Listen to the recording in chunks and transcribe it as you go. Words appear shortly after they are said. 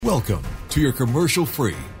Welcome to your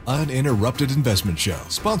commercial-free, uninterrupted investment show,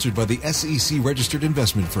 sponsored by the SEC-registered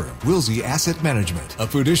investment firm, Wilsey Asset Management, a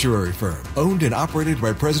fiduciary firm owned and operated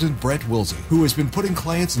by President Brent Wilsey, who has been putting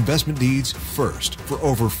clients' investment needs first for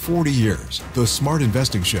over 40 years. The Smart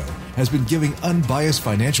Investing Show has been giving unbiased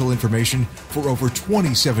financial information for over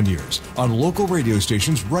 27 years on local radio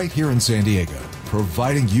stations right here in San Diego,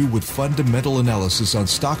 providing you with fundamental analysis on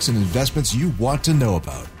stocks and investments you want to know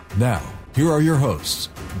about. Now, here are your hosts,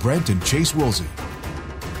 Brent and Chase Wilsey.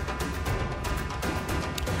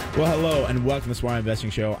 Well, hello, and welcome to the Smart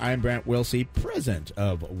Investing Show. I'm Brent Wilsey, president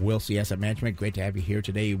of Wilsey Asset Management. Great to have you here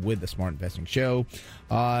today with the Smart Investing Show.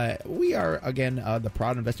 We are, again, the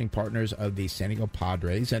proud investing partners of the San Diego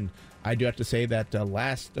Padres, and I do have to say that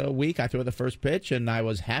last week I threw the first pitch, and I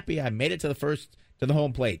was happy. I made it to the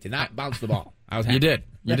home plate. Did not bounce the ball. I was happy. You did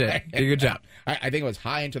a good job. I think it was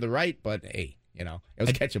high and to the right, but hey. You know, it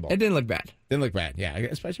was catchable. It didn't look bad. Yeah,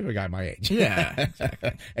 especially for a guy my age. Yeah,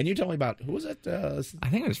 exactly. And you told me about, who was it? I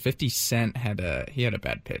think it was 50 Cent had a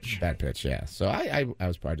bad pitch. Bad pitch, yeah. So I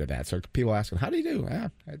was part of that. So people asking, how do you do?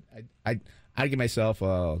 I'd give myself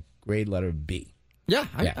a grade letter B. Yeah,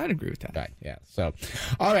 I'd agree with that. Right, yeah. So,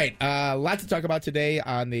 all right, a lot to talk about today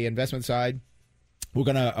on the investment side. We're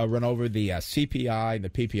going to run over the CPI and the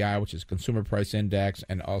PPI, which is Consumer Price Index,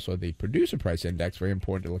 and also the Producer Price Index. Very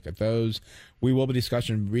important to look at those. We will be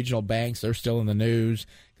discussing regional banks. They're still in the news.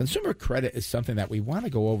 Consumer credit is something that we want to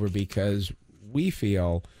go over because we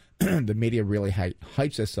feel the media really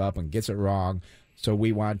hypes us up and gets it wrong. So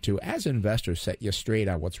we want to, as investors, set you straight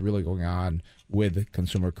on what's really going on with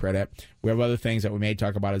consumer credit. We have other things that we may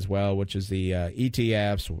talk about as well, which is the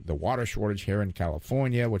ETFs, the water shortage here in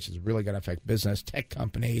California, which is really going to affect business, tech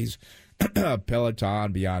companies,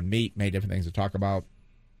 Peloton, Beyond Meat, many different things to talk about.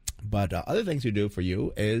 But other things we do for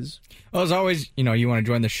you is... Well, as always, you want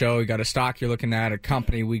to join the show. You got a stock you're looking at, a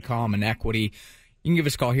company, we call them an equity. You can give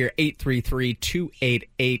us a call here,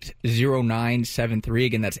 833-288-0973.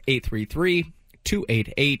 Again, that's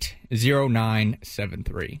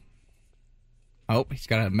 833-288-0973. Oh, he's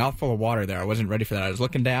got a mouthful of water there. I wasn't ready for that. I was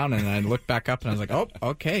looking down, and I looked back up, and I was like, oh,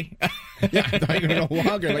 okay. Yeah, I thought you were no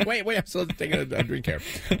longer. Like, wait, I'm still taking a drink here.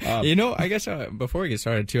 I guess before we get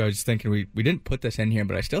started, too, I was just thinking we didn't put this in here,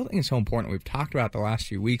 but I still think it's so important. We've talked about the last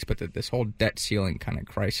few weeks, but this whole debt ceiling kind of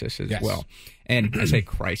crisis as well. And I say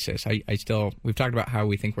crisis. We've talked about how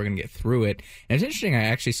we think we're going to get through it. And it's interesting, I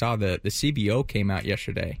actually saw the CBO came out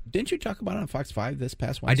yesterday. Didn't you talk about it on Fox 5 this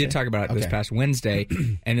past Wednesday? I did talk about it this past Wednesday.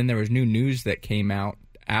 And then there was new news that came out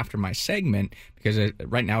after my segment, because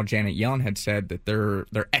right now Janet Yellen had said that their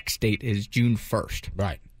X date is June 1st.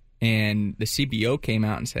 Right. And the CBO came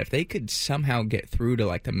out and said if they could somehow get through to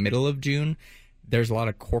like the middle of June, there's a lot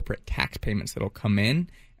of corporate tax payments that'll come in,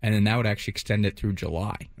 and then that would actually extend it through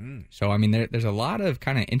July. So, I mean, there's a lot of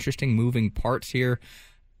kind of interesting moving parts here.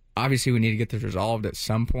 Obviously, we need to get this resolved at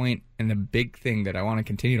some point, and the big thing that I want to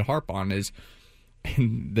continue to harp on is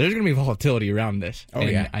there's going to be volatility around this.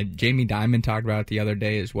 Jamie Dimon talked about it the other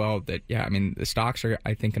day as well, that, the stocks are,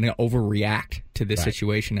 I think, going to overreact to this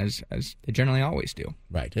situation as they generally always do.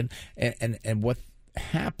 Right. And what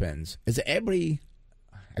happens is everybody,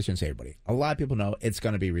 I shouldn't say everybody, a lot of people know it's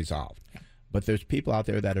going to be resolved. But there's people out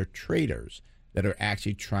there that are traders that are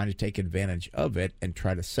actually trying to take advantage of it and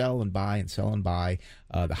try to sell and buy and sell and buy.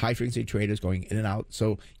 The high-frequency traders going in and out.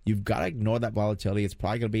 So you've got to ignore that volatility. It's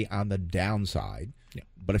probably going to be on the downside. Yeah.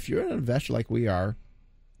 But if you're an investor like we are,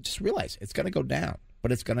 just realize it's going to go down,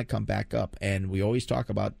 but it's going to come back up. And we always talk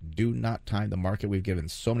about do not time the market. We've given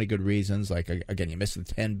so many good reasons. Like, again, you missed the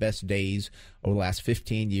 10 best days over the last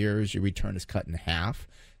 15 years. Your return is cut in half.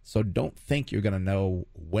 So don't think you're going to know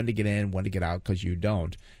when to get in, when to get out, because you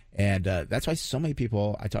don't. And that's why so many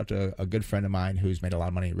people, I talked to a good friend of mine who's made a lot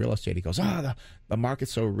of money in real estate. He goes, the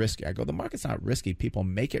market's so risky. I go, the market's not risky. People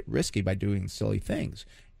make it risky by doing silly things.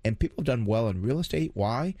 And people have done well in real estate.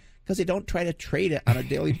 Why? Because they don't try to trade it on a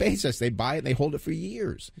daily basis. They buy it and they hold it for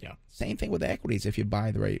years. Yeah. Same thing with equities if you buy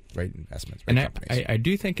the right investments, right companies. I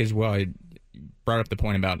do think as well, I brought up the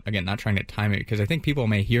point about, again, not trying to time it, because I think people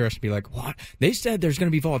may hear us and be like, what? They said there's going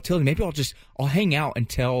to be volatility. Maybe I'll hang out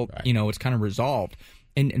until, it's kind of resolved.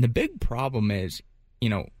 And the big problem is,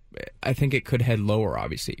 I think it could head lower,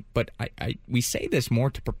 obviously. But we say this more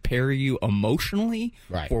to prepare you emotionally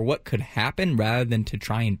for what could happen rather than to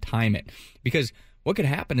try and time it. Because what could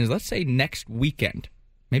happen is, let's say next weekend,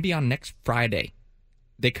 maybe on next Friday,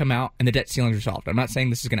 they come out and the debt ceiling is resolved. I'm not saying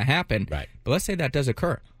this is going to happen, but let's say that does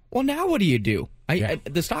occur. Well, now what do?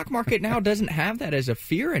 The stock market now doesn't have that as a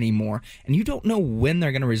fear anymore, and you don't know when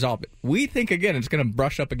they're going to resolve it. We think, again, it's going to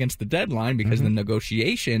brush up against the deadline because of the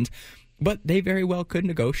negotiations, but they very well could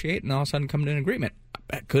negotiate and all of a sudden come to an agreement.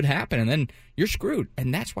 that could happen, and then you're screwed.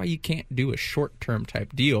 And that's why you can't do a short-term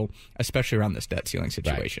type deal, especially around this debt ceiling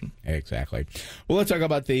situation. Right. Exactly. Well, let's talk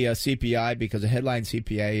about the CPI, because the headline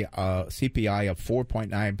CPI of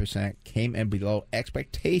 4.9% came in below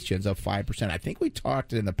expectations of 5%. I think we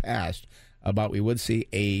talked in the past about we would see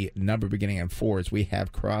a number beginning in fours. We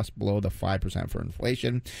have crossed below the 5% for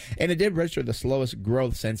inflation, and it did register the slowest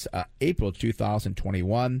growth since April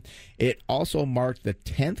 2021. It also marked the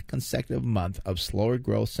 10th consecutive month of slower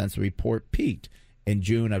growth since the report peaked in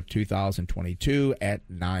June of 2022 at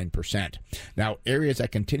 9%. Now, areas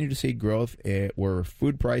that continue to see growth were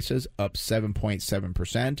food prices up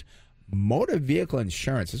 7.7%. Motor vehicle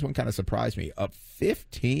insurance, this one kind of surprised me, up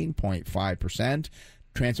 15.5%.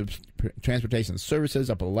 Transportation services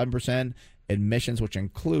up 11%. Admissions, which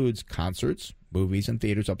includes concerts, movies, and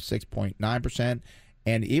theaters, up 6.9%.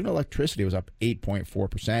 And even electricity was up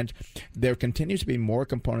 8.4%. There continues to be more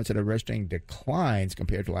components that are registering declines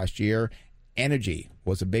compared to last year. Energy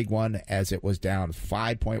was a big one, as it was down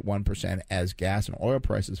 5.1% as gas and oil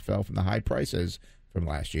prices fell from the high prices from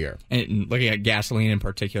last year. And looking at gasoline in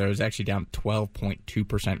particular, it was actually down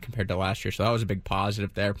 12.2% compared to last year. So that was a big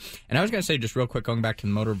positive there. And I was going to say, just real quick, going back to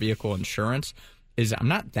the motor vehicle insurance, is I'm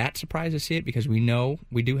not that surprised to see it, because we know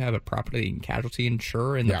we do have a property and casualty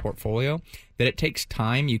insurer in the portfolio, that it takes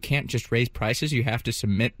time. You can't just raise prices. You have to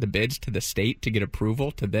submit the bids to the state to get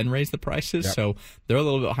approval to then raise the prices. Yep. So they're a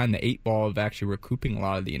little bit behind the eight ball of actually recouping a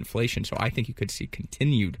lot of the inflation. So I think you could see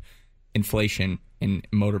continued inflation in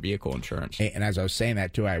motor vehicle insurance. And as I was saying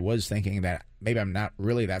that too, I was thinking that maybe I'm not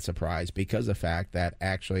really that surprised, because of the fact that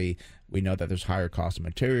actually we know that there's higher cost of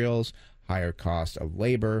materials, higher cost of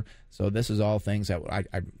labor. So this is all things that I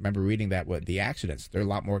remember reading that with the accidents, they're a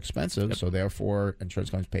lot more expensive. Yep. So therefore insurance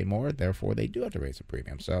companies pay more. Therefore they do have to raise the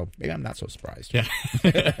premium. So maybe I'm not so surprised. Yeah.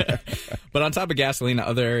 But on top of gasoline,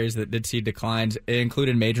 other areas that did see declines, it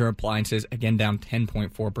included major appliances, again down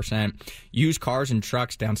 10.4%, used cars and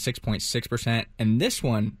trucks down 6.6%, and this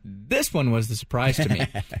one was the surprise to me.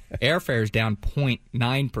 Airfares down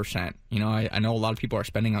 0.9%. You know, I know a lot of people are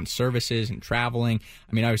spending on services and traveling.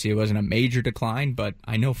 I mean, obviously it wasn't a major decline, but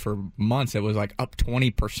I know for months it was like up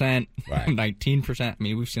 20%, right. 19%. I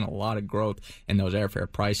mean, we've seen a lot of growth in those airfare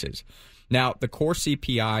prices. Now, the core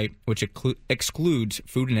CPI, which excludes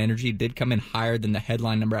food and energy, did come in higher than the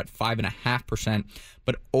headline number at 5.5%,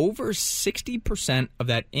 but over 60% of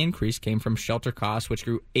that increase came from shelter costs, which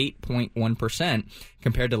grew 8.1%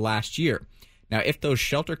 compared to last year. Now, if those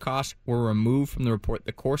shelter costs were removed from the report,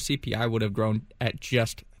 the core CPI would have grown at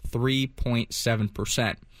just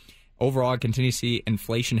 3.7%. Overall, I continue to see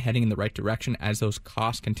inflation heading in the right direction as those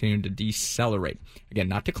costs continue to decelerate. Again,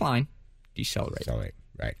 not decline, decelerate. Decelerate,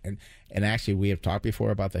 right. And actually, we have talked before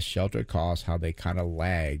about the shelter costs, how they kind of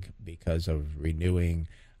lag because of renewing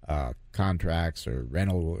contracts or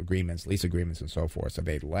rental agreements, lease agreements, and so forth. So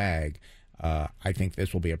they lag. I think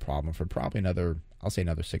this will be a problem for probably another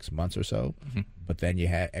 6 months or so. Mm-hmm. But then you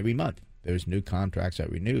have every month there's new contracts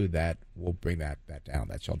that renew that will bring that down,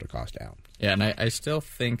 that shelter cost down. Yeah, and I still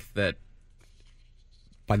think that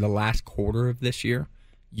by the last quarter of this year,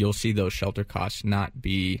 you'll see those shelter costs not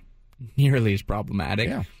be nearly as problematic.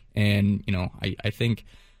 Yeah. And, you know, I think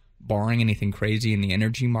barring anything crazy in the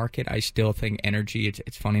energy market, I still think energy,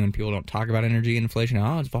 it's funny when people don't talk about energy inflation.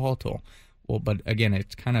 Oh, it's volatile. Well, but again,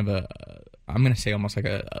 it's kind of I'm going to say almost like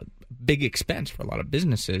a big expense for a lot of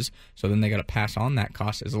businesses. So then they got to pass on that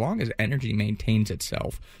cost as long as energy maintains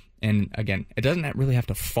itself. And again, it doesn't really have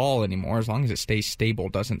to fall anymore. As long as it stays stable,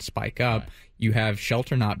 doesn't spike up. Right. You have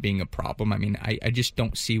shelter not being a problem. I mean, I just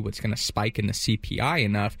don't see what's going to spike in the CPI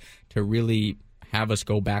enough to really have us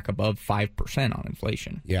go back above 5% on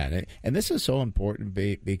inflation. Yeah, and this is so important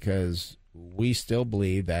because we still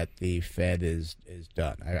believe that the Fed is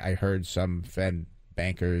done. I heard some Fed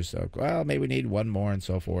bankers, well, maybe we need one more and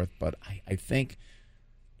so forth. But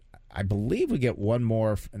I believe we get one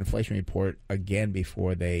more inflation report again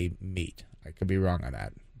before they meet. I could be wrong on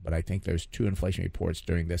that, but I think there's two inflation reports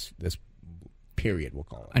during this period, we'll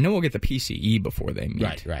call it. I know we'll get the PCE before they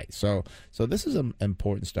meet. Right. So this is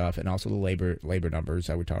important stuff, and also the labor numbers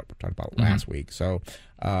that we talked about last week. So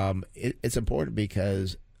it's important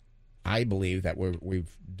because I believe that we've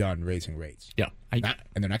done raising rates. Yeah. And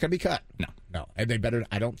they're not going to be cut. No. And they better.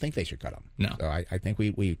 I don't think they should cut them. No. So I think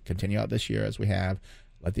we continue out this year as we have.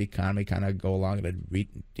 Let the economy kind of go along at a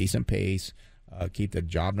decent pace. Keep the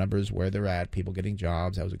job numbers where they're at. People getting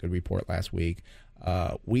jobs. That was a good report last week.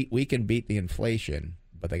 We can beat the inflation,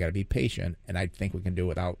 but they got to be patient. And I think we can do it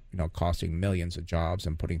without costing millions of jobs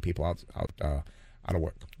and putting people out out of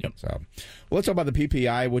work. Yep. So, well, let's talk about the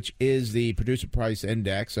PPI, which is the Producer Price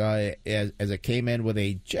Index, as it came in with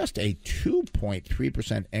just a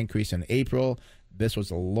 2.3% increase in April. This was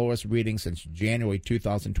the lowest reading since January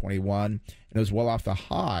 2021, and it was well off the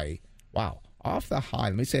high. Wow, off the high.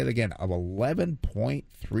 Let me say it again, of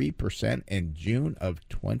 11.3% in June of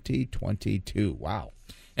 2022. Wow.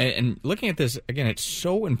 And looking at this, again, it's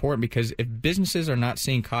so important because if businesses are not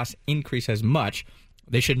seeing costs increase as much,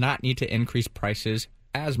 they should not need to increase prices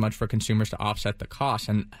as much for consumers to offset the costs.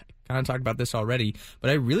 And I kind of talked about this already, but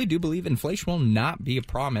I really do believe inflation will not be a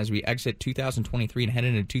problem as we exit 2023 and head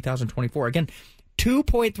into 2024. Again,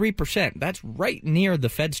 2.3%. That's right near the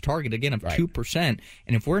Fed's target, again, of 2%. And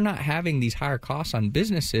if we're not having these higher costs on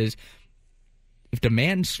businesses, if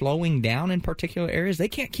demand's slowing down in particular areas, they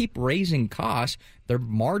can't keep raising costs. Their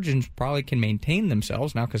margins probably can maintain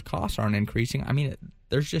themselves now because costs aren't increasing. I mean,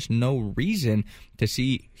 there's just no reason to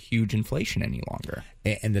see huge inflation any longer.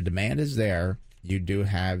 And the demand is there. You do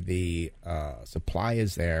have the supply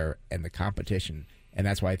is there and the competition. And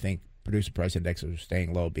that's why I think producer price indexes are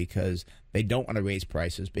staying low, because they don't want to raise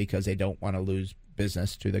prices because they don't want to lose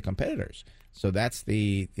business to the competitors. So that's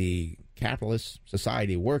the capitalist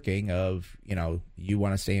society working of, you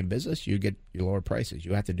want to stay in business, you get your lower prices.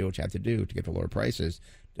 You have to do what you have to do to get the lower prices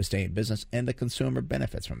to stay in business, and the consumer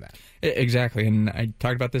benefits from that. Exactly. And I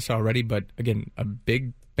talked about this already, but again, a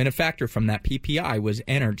big benefactor from that PPI was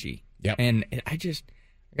energy. Yep. And I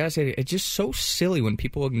got to say, it's just so silly when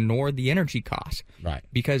people ignore the energy costs. Right.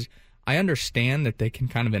 Because I understand that they can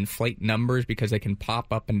kind of inflate numbers because they can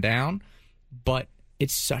pop up and down, but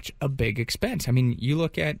it's such a big expense. I mean, you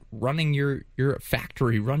look at running your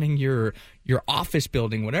factory, running your office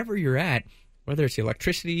building, whatever you're at, whether it's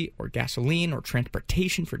electricity or gasoline or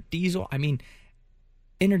transportation for diesel. I mean,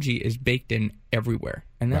 energy is baked in everywhere,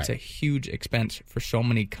 and that's a huge expense for so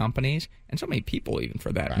many companies and so many people, even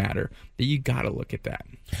for that matter, that you got to look at that.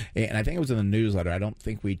 And I think it was in the newsletter. I don't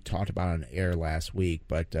think we talked about it on air last week,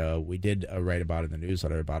 but we did write about it in the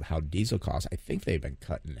newsletter about how diesel costs, I think they've been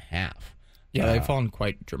cut in half. Yeah, they've fallen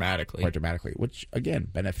quite dramatically. Which, again,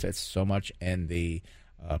 benefits so much in the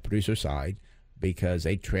producer side because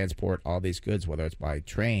they transport all these goods, whether it's by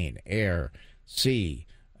train, air, sea,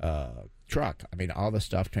 truck. I mean, all the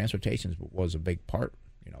stuff, transportation was a big part,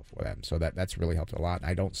 for them. So that's really helped a lot. And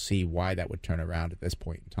I don't see why that would turn around at this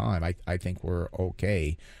point in time. I think we're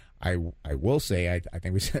okay. I will say, I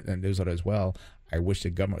think we said in the newsletter as well, I wish the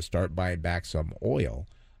government would start buying back some oil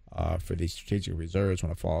for these strategic reserves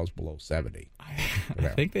when it falls below 70. I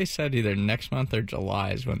think they said either next month or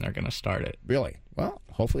July is when they're going to start it. Really? Well,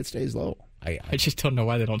 hopefully it stays low. I just don't know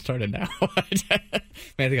why they don't start it now.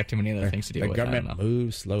 Man, they got too many other things to deal with. The government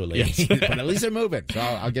moves slowly, yes. But at least they're moving, so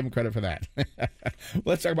I'll give them credit for that.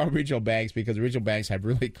 Let's talk about regional banks, because regional banks have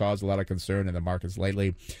really caused a lot of concern in the markets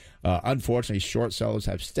lately. Unfortunately, short sellers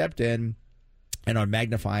have stepped in and are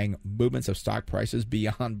magnifying movements of stock prices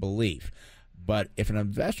beyond belief. But if an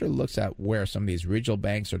investor looks at where some of these regional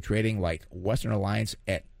banks are trading, like Western Alliance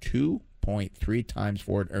at 2.3 times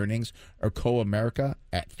forward earnings, or CoAmerica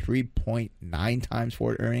at 3.9 times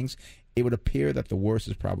forward earnings, it would appear that the worst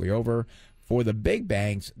is probably over. For the big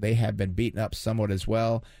banks, they have been beaten up somewhat as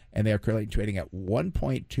well, and they are currently trading at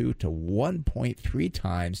 1.2 to 1.3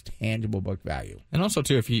 times tangible book value. And also,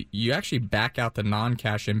 too, if you actually back out the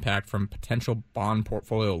non-cash impact from potential bond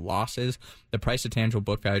portfolio losses, the price to tangible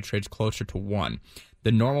book value trades closer to 1.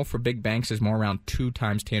 The normal for big banks is more around 2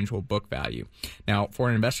 times tangible book value. Now, for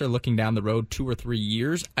an investor looking down the road 2 or 3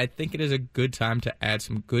 years, I think it is a good time to add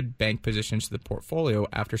some good bank positions to the portfolio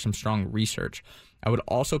after some strong research. I would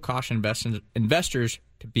also caution investors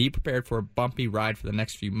to be prepared for a bumpy ride for the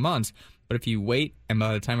next few months. But if you wait and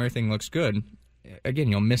by the time everything looks good, again,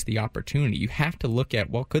 you'll miss the opportunity. You have to look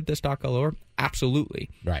at, well, could the stock go lower?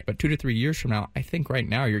 Absolutely. Right. But 2 to 3 years from now, I think right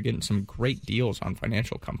now you're getting some great deals on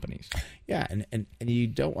financial companies. Yeah, and you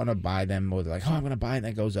don't want to buy them with like, I'm going to buy it and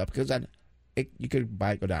that goes up, because then you could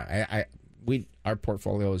buy it go down. Our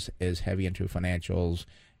portfolio is heavy into financials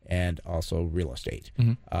and also real estate,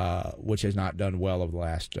 which has not done well over the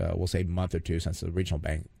last, we'll say, month or two since the regional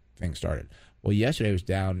bank thing started. Well, yesterday it was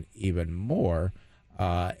down even more,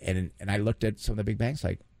 and I looked at some of the big banks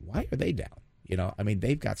like, why are they down? I mean,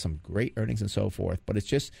 they've got some great earnings and so forth, but it's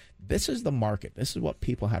just, this is the market. This is what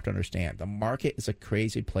people have to understand. The market is a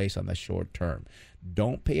crazy place on the short term.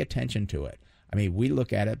 Don't pay attention to it. I mean, we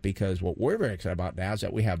look at it because what we're very excited about now is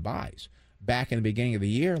that we have buys. Back in the beginning of the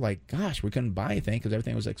year, like, gosh, we couldn't buy anything because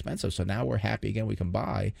everything was expensive. So now we're happy again, we can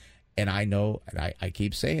buy. And I know, and I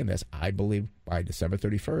keep saying this, I believe by December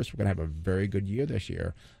 31st, we're going to have a very good year this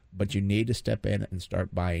year. But you need to step in and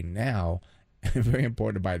start buying now. Very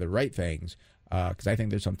important to buy the right things because I think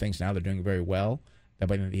there's some things now they're doing very well that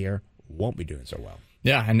by the end of the year won't be doing so well.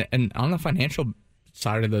 Yeah, and on the financial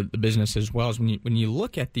side of the business as well, is when you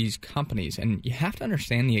look at these companies, and you have to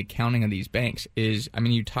understand the accounting of these banks is, I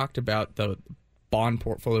mean, you talked about the bond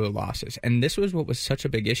portfolio losses, and this was what was such a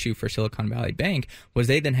big issue for Silicon Valley Bank, was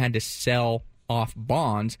they then had to sell off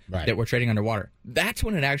bonds that were trading underwater. That's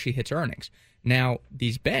when it actually hits earnings. Now,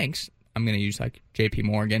 these banks, I'm going to use like JP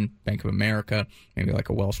Morgan, Bank of America, maybe like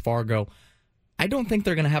a Wells Fargo, I don't think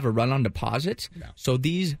they're going to have a run on deposits. No. So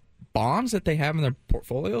these bonds that they have in their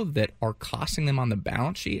portfolio that are costing them on the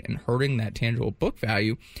balance sheet and hurting that tangible book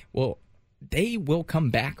value, well, they will come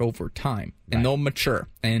back over time, and they'll mature.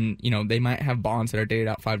 And, you know, they might have bonds that are dated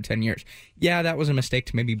out 5 to 10 years. Yeah, that was a mistake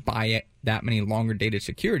to maybe buy that many longer dated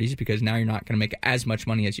securities, because now you're not going to make as much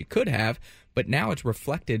money as you could have. But now it's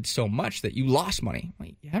reflected so much that you lost money. Well,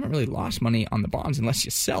 you haven't really lost money on the bonds unless you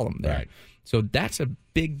sell them there. Right. So that's a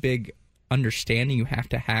big understanding you have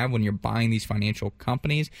to have when you're buying these financial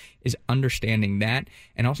companies, is understanding that.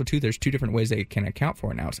 And also, too, there's 2 different ways they can account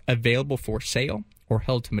for it now. It's available for sale or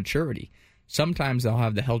held to maturity. Sometimes they'll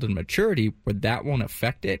have the held to maturity where that won't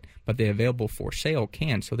affect it, but the available for sale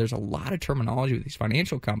can. So there's a lot of terminology with these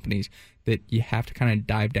financial companies that you have to kind of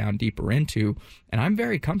dive down deeper into. And I'm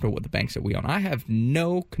very comfortable with the banks that we own. I have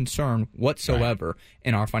no concern whatsoever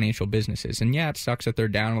in our financial businesses. And yeah, it sucks that they're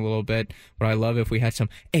down a little bit. But I love if we had some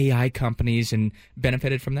AI companies and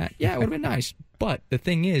benefited from that. Yeah, it would have been nice. But the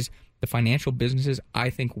thing is, the financial businesses, I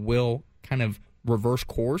think, will kind of reverse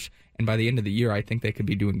course, and by the end of the year, I think they could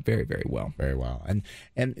be doing very, very well. Very well. And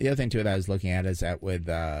the other thing, too, that I was looking at is that with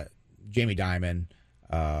Jamie Dimon,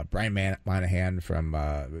 Brian Moynihan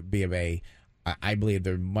from B of A, I believe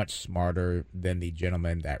they're much smarter than the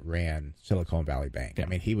gentleman that ran Silicon Valley Bank. Yeah. I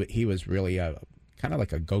mean, he was really kind of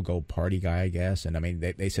like a go-go party guy, I guess. And, I mean,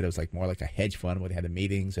 they said it was like more like a hedge fund where they had the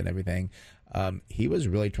meetings and everything. He was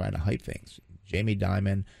really trying to hype things. Jamie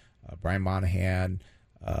Dimon, Brian Moynihan,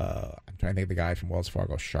 I'm trying to think of the guy from Wells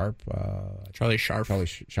Fargo, Charlie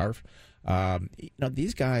Scharf. You know,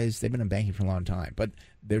 these guys, they've been in banking for a long time, but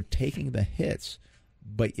they're taking the hits,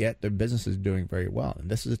 but yet their business is doing very well. And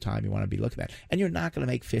this is a time you want to be looking at. And you're not going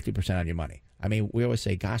to make 50% on your money. I mean, we always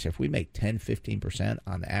say, gosh, if we make 10, 15%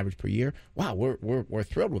 on the average per year, wow, we're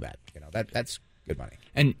thrilled with that. You know, that's good money.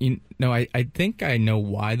 And, you know, I think I know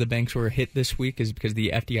why the banks were hit this week is because the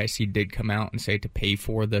FDIC did come out and say to pay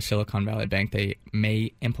for the Silicon Valley Bank, they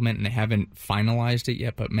may implement, and they haven't finalized it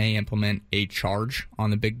yet, but may implement a charge on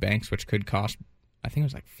the big banks, which could cost, I think it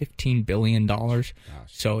was like $15 billion. Gosh.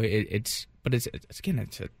 So it's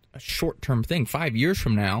a short-term thing. 5 years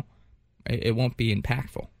from now, it won't be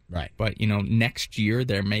impactful. Right. But, you know, next year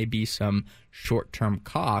there may be some short-term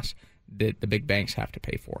costs that the big banks have to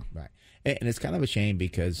pay for. Right. And it's kind of a shame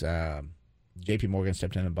because J.P. Morgan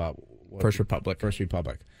stepped in about First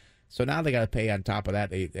Republic. So now they got to pay on top of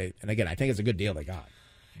that. They and again, I think it's a good deal they got.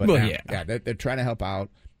 But well, now, they're trying to help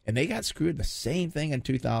out, and they got screwed the same thing in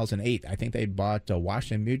 2008. I think they bought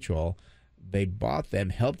Washington Mutual. They bought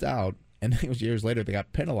them, helped out, and then it was years later they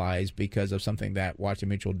got penalized because of something that Washington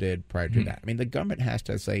Mutual did prior to that. I mean, the government has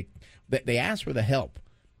to say they asked for the help.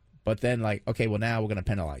 But then, like, okay, well, now we're going to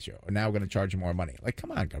penalize you, or now we're going to charge you more money. Like,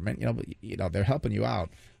 come on, government. You know, they're helping you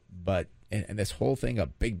out. But and this whole thing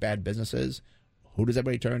of big bad businesses, who does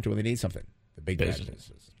everybody turn to when they need something? The big bad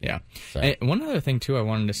businesses. Yeah. So. And one other thing too, I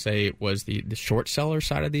wanted to say was the short seller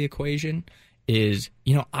side of the equation is,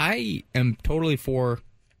 you know, I am totally for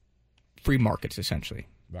free markets essentially.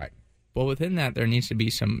 Right. But within that, there needs to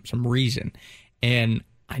be some reason, and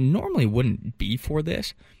I normally wouldn't be for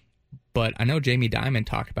this. But I know Jamie Dimon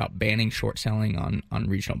talked about banning short selling on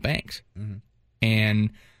regional banks. Mm-hmm. And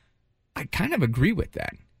I kind of agree with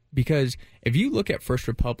that. Because if you look at First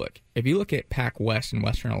Republic, if you look at PacWest and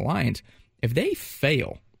Western Alliance, if they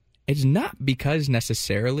fail, it's not because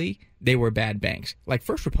necessarily they were bad banks. Like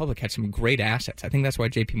First Republic had some great assets. I think that's why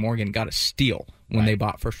JP Morgan got a steal when they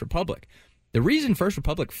bought First Republic. The reason First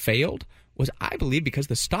Republic failed was, I believe, because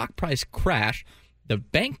the stock price crashed. The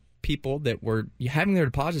bank people that were having their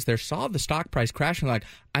deposits there saw the stock price crashing, like,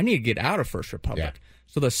 I need to get out of First Republic. Yeah.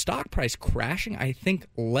 So the stock price crashing, I think,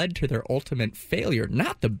 led to their ultimate failure,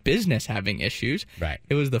 not the business having issues. Right.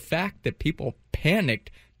 It was the fact that people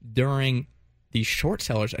panicked during these short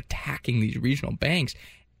sellers attacking these regional banks,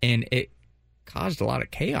 and it caused a lot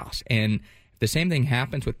of chaos. And if the same thing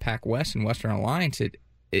happens with PacWest and Western Alliance,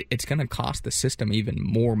 it's going to cost the system even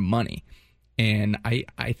more money. And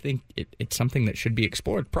I think it's something that should be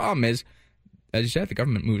explored. Problem is, as you said, the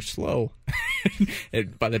government moves slow.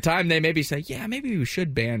 By the time they maybe say, yeah, maybe we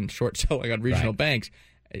should ban short selling on regional banks,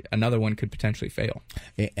 another one could potentially fail.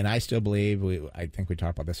 And I still believe, I think we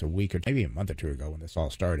talked about this a week or maybe a month or two ago when this all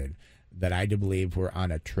started, that I do believe we're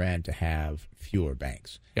on a trend to have fewer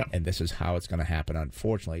banks. Yeah. And this is how it's going to happen,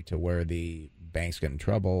 unfortunately, to where the banks get in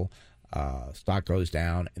trouble, stock goes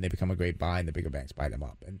down, and they become a great buy, and the bigger banks buy them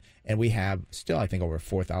up. And we have still, I think, over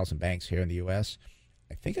 4,000 banks here in the U.S.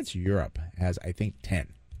 I think it's Europe has, I think, 10.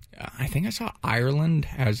 I think I saw Ireland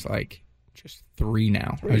has like just 3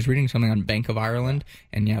 now. I was reading something on Bank of Ireland,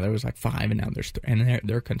 and there was like 5, and now there's 3, and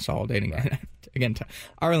they're consolidating. Right. Again,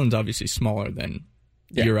 Ireland's obviously smaller than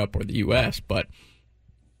Europe or the U.S., but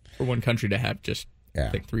for one country to have just I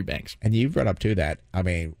think 3 banks. And you've brought up too that, I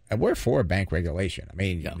mean, we're for bank regulation. I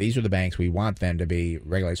mean, these are the banks, we want them to be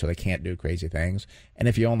regulated so they can't do crazy things. And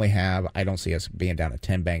if you only have, I don't see us being down to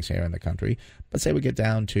 10 banks here in the country, but say we get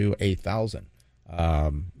down to 8,000.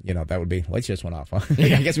 That would be, lights just went off. Huh?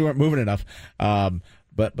 I guess we weren't moving enough.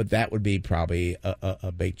 But that would be probably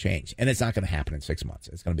a big change. And it's not going to happen in 6 months.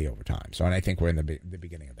 It's going to be over time. So, and I think we're in the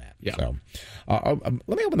beginning of that. Yeah. So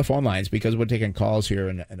let me open the phone lines because we're taking calls here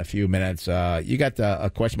in a few minutes. You got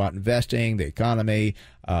a question about investing, the economy,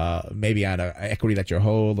 maybe on an equity that you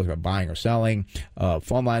hold, looking at buying or selling.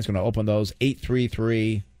 Phone line's going to open those,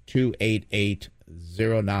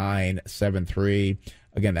 833-288-0973.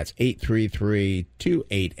 Again, that's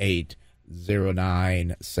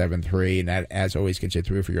 833-288-0973. And that, as always, gets you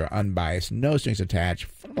through for your unbiased, no strings attached,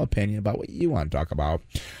 final opinion about what you want to talk about.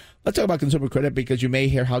 Let's talk about consumer credit because you may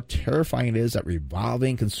hear how terrifying it is that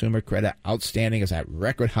revolving consumer credit outstanding is at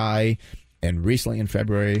record high. And recently in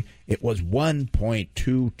February, it was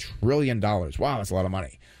 $1.2 trillion. Wow, that's a lot of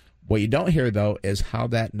money. What you don't hear, though, is how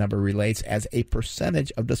that number relates as a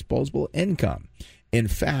percentage of disposable income. In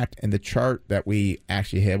fact, in the chart that we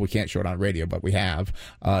actually have, we can't show it on radio, but we have,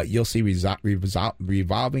 you'll see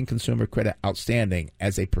revolving consumer credit outstanding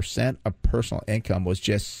as a percent of personal income was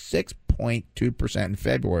just 6.2% in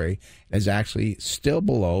February, and is actually still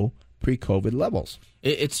below pre-COVID levels.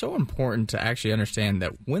 It's so important to actually understand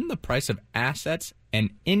that when the price of assets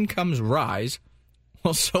and incomes rise,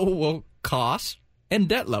 well, so will costs and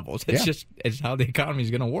debt levels. It's how the economy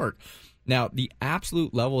is going to work. Now, the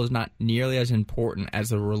absolute level is not nearly as important as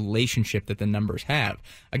the relationship that the numbers have.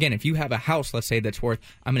 Again, if you have a house, let's say, that's worth,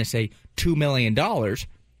 I'm going to say, $2 million,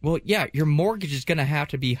 well, yeah, your mortgage is going to have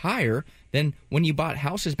to be higher than when you bought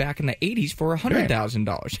houses back in the 80s for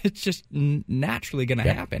 $100,000. It's just naturally going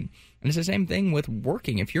to happen. And it's the same thing with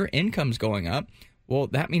working. If your income's going up, well,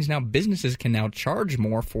 that means now businesses can now charge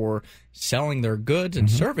more for selling their goods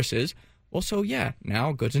and services. Well, so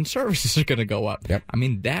now goods and services are going to go up. Yep. I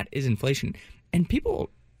mean, that is inflation. And people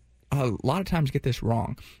a lot of times get this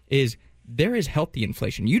wrong, is there is healthy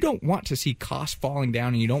inflation. You don't want to see costs falling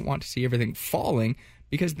down and you don't want to see everything falling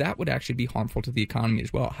because that would actually be harmful to the economy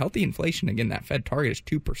as well. Healthy inflation, again, that Fed target is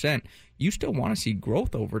 2%. You still want to see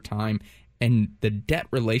growth over time, and the debt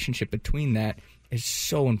relationship between that is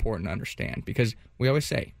so important to understand because we always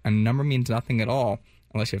say a number means nothing at all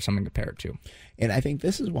unless you have something to compare it to. And I think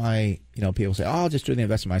this is why, people say, I'll just do the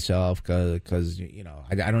investment myself because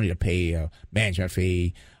I don't need to pay a management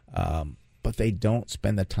fee. But they don't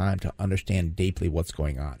spend the time to understand deeply what's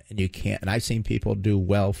going on. And you can't. And I've seen people do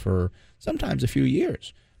well for sometimes a few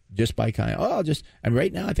years just by and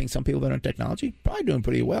right now I think some people that are in technology probably doing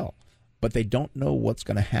pretty well, but they don't know what's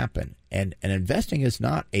going to happen. And investing is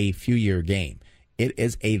not a few-year game. It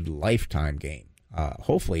is a lifetime game.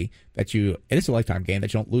 Hopefully it is a lifetime game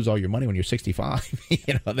that you don't lose all your money when you're 65.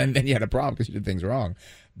 Then you had a problem because you did things wrong.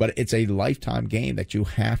 But it's a lifetime game that you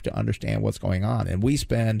have to understand what's going on. And we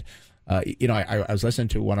spend, I was listening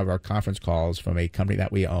to one of our conference calls from a company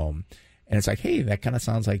that we own, and it's like, hey, that kind of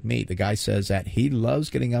sounds like me. The guy says that he loves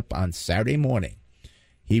getting up on Saturday morning.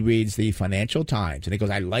 He reads the Financial Times, and he goes,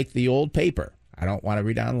 I like the old paper. I don't want to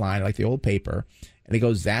read online. I like the old paper. And he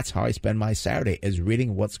goes, that's how I spend my Saturday, is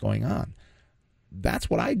reading what's going on. That's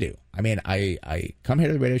what I do. I mean, I come here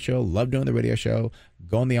to the radio show, love doing the radio show,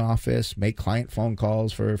 go in the office, make client phone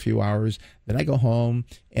calls for a few hours. Then I go home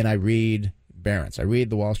and I read Barron's. I read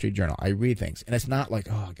the Wall Street Journal. I read things. And it's not like,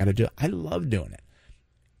 I got to do it. I love doing it.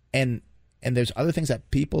 And there's other things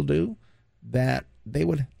that people do that I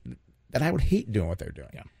would hate doing what they're doing.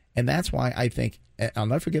 Yeah. And that's why I think, I'll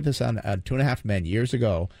never forget this on 2.5 Men years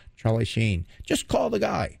ago, Charlie Sheen, just call the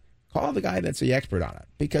guy. Call the guy that's the expert on it,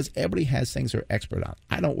 because everybody has things they're expert on.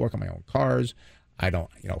 I don't work on my own cars. I don't,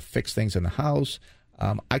 fix things in the house.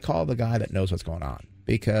 I call the guy that knows what's going on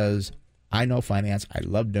because I know finance. I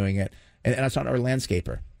love doing it. And I was talking to our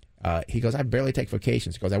landscaper. He goes, I barely take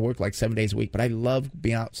vacations. He goes, I work like 7 days a week, but I love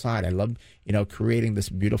being outside. I love, creating this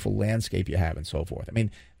beautiful landscape you have and so forth. I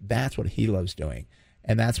mean, that's what he loves doing.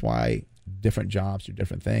 And that's why different jobs, do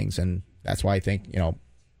different things. And that's why I think,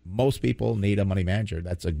 most people need a money manager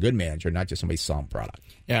that's a good manager, not just somebody selling product.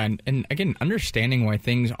 Yeah, and again, understanding why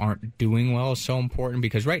things aren't doing well is so important,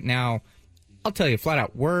 because right now, I'll tell you flat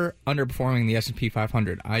out, we're underperforming the S&P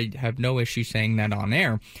 500. I have no issue saying that on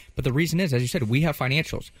air, but the reason is, as you said, we have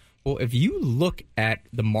financials. Well, if you look at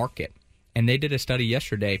the market, and they did a study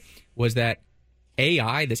yesterday, was that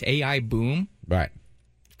this AI boom, right,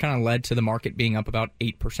 kind of led to the market being up about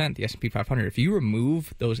 8%, the S&P 500. If you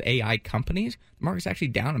remove those AI companies, the market's actually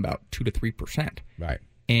down about 2 to 3%. Right.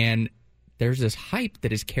 And there's this hype that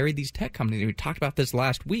has carried these tech companies. We talked about this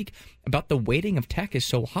last week about the weighting of tech is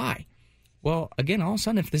so high. Well, again, all of a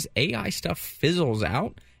sudden, if this AI stuff fizzles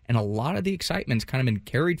out, and a lot of the excitement's kind of been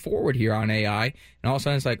carried forward here on AI, and all of a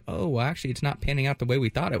sudden it's like, oh, well, actually, it's not panning out the way we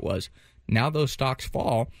thought it was. Now those stocks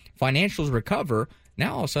fall, financials recover.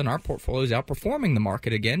 Now, all of a sudden, our portfolio is outperforming the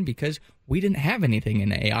market again because we didn't have anything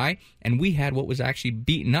in AI, and we had what was actually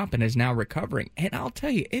beaten up and is now recovering. And I'll tell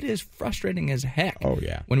you, it is frustrating as heck. Oh,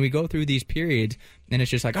 yeah. When we go through these periods, and it's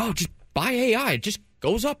just like, oh, just buy AI. It just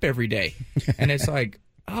goes up every day. And it's like,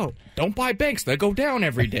 oh, don't buy banks. They go down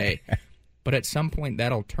every day. But at some point,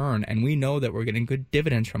 that'll turn, and we know that we're getting good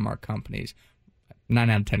dividends from our companies. 9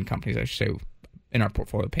 out of 10 companies, I should say, in our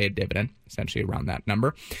portfolio pay a dividend, essentially around that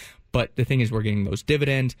number. But the thing is, we're getting those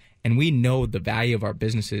dividends, and we know the value of our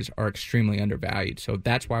businesses are extremely undervalued. So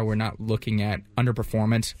that's why we're not looking at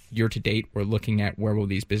underperformance year to date. We're looking at where will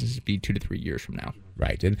these businesses be 2 to 3 years from now.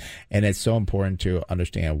 Right. And it's so important to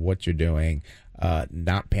understand what you're doing,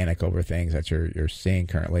 not panic over things that you're seeing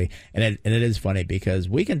currently. And it is funny because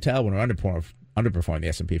we can tell when we're underperforming the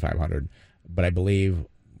S&P 500, but I believe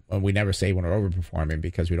we never say when we're overperforming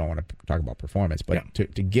because we don't want to talk about performance. But yeah.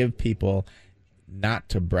 to give people, not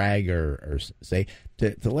to brag or say,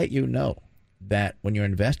 to let you know that when you're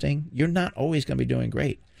investing, you're not always going to be doing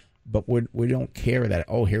great. But we don't care that,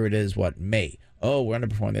 oh, here it is, May. Oh, we're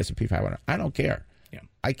underperforming the S&P 500. I don't care. Yeah.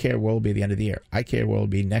 I care where it'll be the end of the year. I care where it'll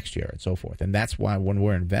be next year and so forth. And that's why when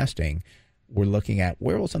we're investing, we're looking at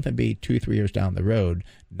where will something be 2-3 years down the road,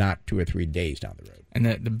 not 2 or 3 days down the road. And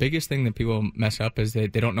the biggest thing that people mess up is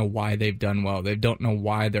that they don't know why they've done well. They don't know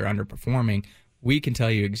why they're underperforming. We can tell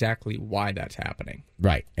you exactly why that's happening.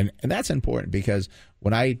 Right. And that's important because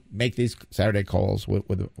when I make these Saturday calls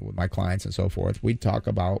with my clients and so forth, we talk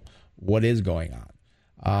about what is going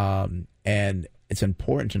on. And it's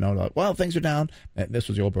important to know that, well, things are down. This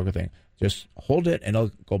was the old broker thing. Just hold it and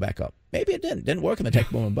it'll go back up. Maybe it didn't work in the tech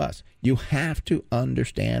boom and bust. You have to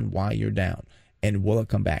understand why you're down and will it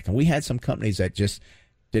come back. And we had some companies that just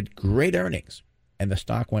did great earnings and the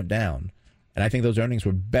stock went down. And I think those earnings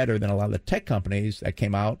were better than a lot of the tech companies that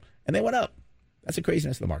came out, and they went up. That's the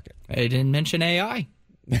craziness of the market. They didn't mention AI.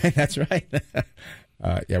 That's right.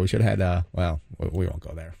 Yeah, we should have had, we won't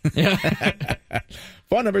go there. Yeah.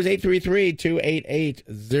 Phone number is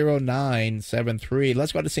 833-288-0973.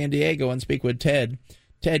 Let's go to San Diego and speak with Ted.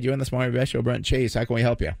 Ted, you're on the Smart Invest Show, Brent Chase. How can we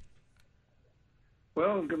help you?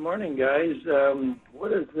 Well, good morning, guys.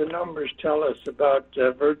 What does the numbers tell us about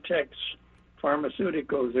Vertex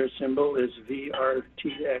Pharmaceuticals? Their symbol is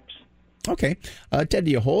VRTX. Okay. Ted,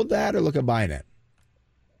 do you hold that or look at buying it?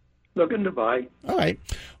 Looking to buy. All right.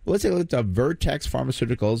 Well, let's take a look at Vertex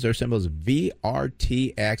Pharmaceuticals. Their symbol is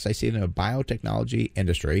VRTX. I see it in the biotechnology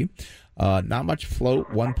industry. Not much float,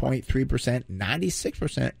 1.3%,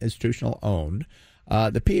 96% institutional owned.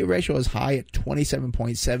 The PE ratio is high at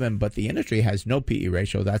 27.7, but the industry has no PE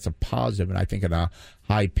ratio. That's a positive, and I think in a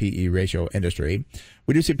high PE ratio industry.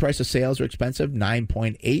 We do see price of sales are expensive,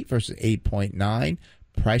 9.8 versus 8.9.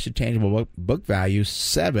 Price to tangible book value,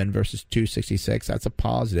 7 versus 266. That's a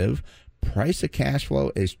positive. Price to cash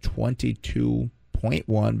flow is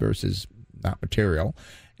 22.1 versus not material.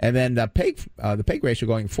 And then the PEG ratio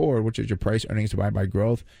going forward, which is your price earnings divided by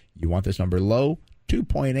growth, you want this number low,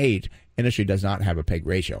 2.8. Industry does not have a PEG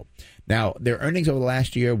ratio. Now, their earnings over the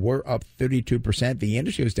last year were up 32%. The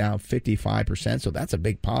industry was down 55%, so that's a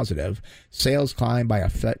big positive. Sales climbed by a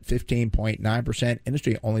 15.9%.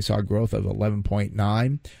 Industry only saw growth of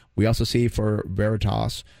 11.9%. We also see for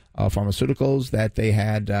Veritas Pharmaceuticals that they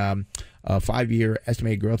had a 5-year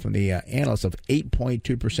estimated growth from the analysts of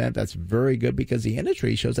 8.2%. That's very good because the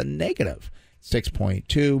industry shows a negative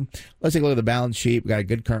 6.2. Let's take a look at the balance sheet. We got a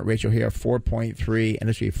good current ratio here, 4.3,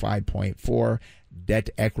 industry 5.4, debt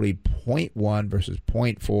to equity 0.1 versus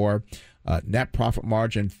 0.4, net profit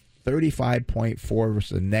margin 35.4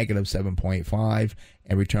 versus a negative 7.5,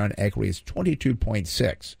 and return on equity is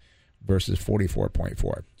 22.6 versus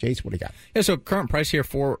 44.4. Chase, what do you got? Yeah, so current price here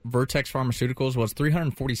for Vertex Pharmaceuticals was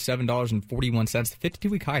 $347.41. The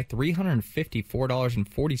 52-week high,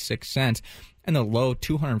 $354.46. And the low,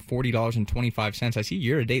 $240.25. I see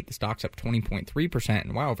year-to-date the stock's up 20.3%.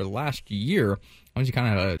 And wow, over the last year, obviously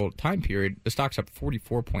kind of a time period, the stock's up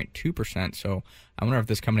 44.2%. So I wonder if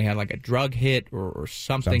this company had like a drug hit or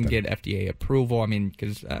something, get FDA approval. I mean,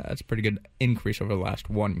 because that's a pretty good increase over the last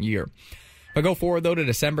 1 year. If I go forward, though, to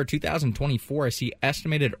December 2024, I see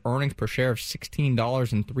estimated earnings per share of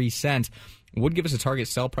 $16.03. Would give us a target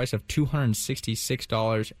sell price of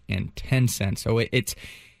 $266.10. So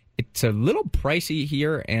it's a little pricey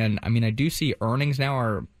here, and I mean, I do see earnings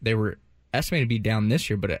now they were estimated to be down this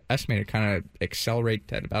year, but estimated kind of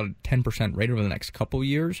accelerate at about a 10% rate over the next couple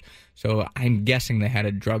years. So I'm guessing they had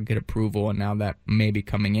a drug get approval, and now that may be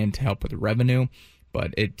coming in to help with the revenue.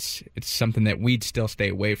 But it's something that we'd still stay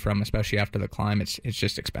away from, especially after the climb. It's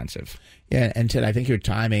just expensive. Yeah, and Ted, I think your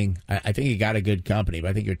timing, I think you got a good company, but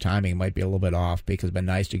I think your timing might be a little bit off because it's been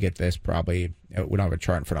nice to get this probably, we don't have a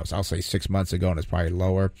chart in front of us, I'll say 6 months ago, and it's probably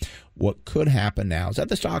lower. What could happen now is that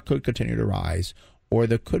the stock could continue to rise, or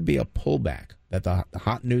there could be a pullback, that the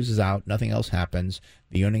hot news is out, nothing else happens,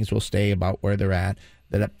 the earnings will stay about where they're at,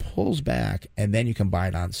 that it pulls back, and then you can buy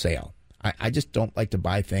it on sale. I just don't like to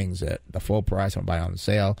buy things at the full price. I'm buying on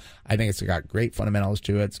sale. I think it's got great fundamentals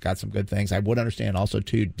to it. It's got some good things. I would understand also,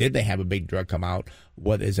 too, did they have a big drug come out?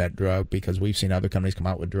 What is that drug? Because we've seen other companies come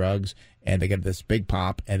out with drugs, and they get this big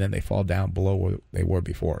pop, and then they fall down below where they were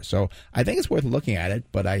before. So I think it's worth looking at it,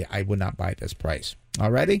 but I would not buy at this price.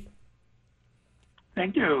 All righty?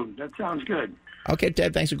 Thank you. That sounds good. Okay,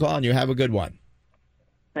 Ted, thanks for calling. You have a good one.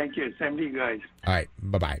 Thank you. Same to you guys. All right,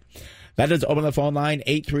 bye-bye. That is open the phone line,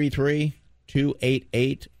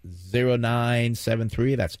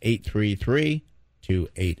 833-288-0973. That's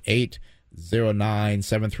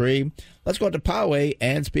 833-288-0973. Let's go to Poway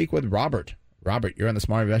and speak with Robert. Robert, you're on the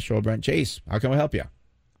Smart Investor with Brent Chase. How can we help you?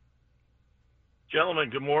 Gentlemen,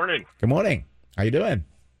 good morning. Good morning. How you doing?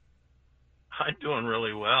 I'm doing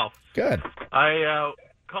really well. Good. I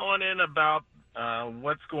calling in about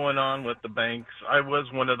what's going on with the banks. I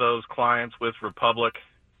was one of those clients with Republic,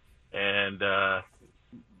 and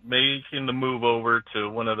making the move over to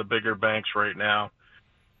one of the bigger banks right now.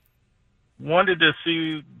 Wanted to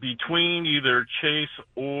see between either Chase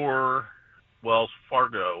or Wells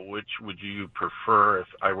Fargo, which would you prefer if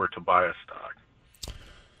I were to buy a stock?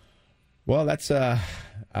 Well, that's kind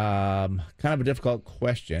of a difficult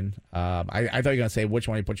question. I thought you were going to say which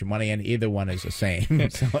one you put your money in. Either one is the same,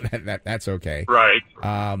 so that's okay. Right.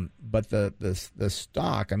 But the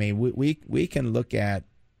stock, I mean, we can look at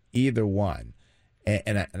either one,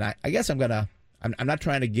 and I guess I'm not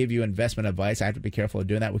trying to give you investment advice. I have to be careful of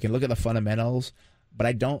doing that. We can look at the fundamentals, but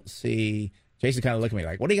I don't see. Jason kind of looked at me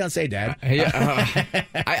like, what are you going to say, Dad?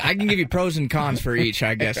 I can give you pros and cons for each,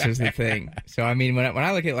 I guess, is the thing. So, I mean, when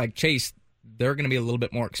I look at, like, Chase, they're going to be a little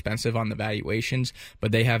bit more expensive on the valuations,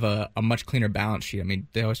 but they have a much cleaner balance sheet. I mean,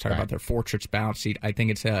 they always talk about their fortress balance sheet. I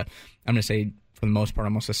think it's I'm going to say, for the most part,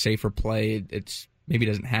 almost a safer play. It's maybe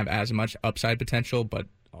doesn't have as much upside potential, but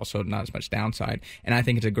also not as much downside. And I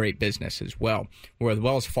think it's a great business as well. Whereas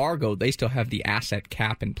Wells Fargo, they still have the asset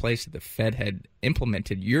cap in place that the Fed had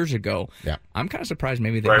implemented years ago. Yeah. I'm kind of surprised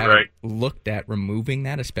maybe they haven't looked at removing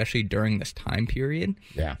that, especially during this time period,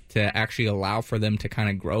 to actually allow for them to kind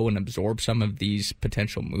of grow and absorb some of these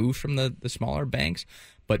potential moves from the smaller banks.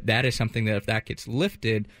 But that is something that if that gets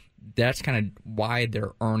lifted, that's kind of why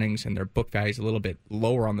their earnings and their book value is a little bit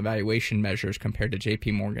lower on the valuation measures compared to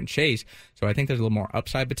JP Morgan Chase. So I think there's a little more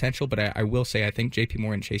upside potential, but I will say I think JP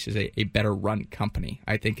Morgan Chase is a better run company.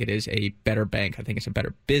 I think it is a better bank. I think it's a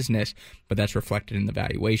better business, but that's reflected in the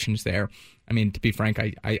valuations there. I mean, to be frank,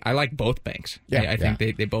 I like both banks. I think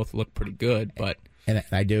they both look pretty good. But and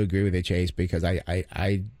I do agree with you, Chase, because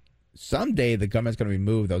I someday the government's going to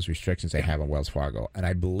remove those restrictions they have on Wells Fargo. And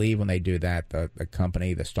I believe when they do that, the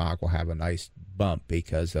company, the stock will have a nice bump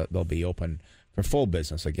because they'll be open for full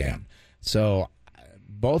business again. So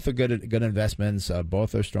both are good investments.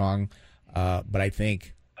 Both are strong. But I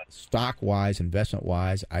think stock-wise,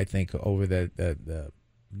 investment-wise, I think over the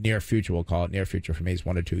near future, we'll call it near future for me is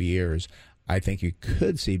 1 to 2 years, I think you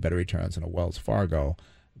could see better returns in a Wells Fargo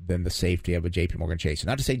than the safety of a JP Morgan Chase.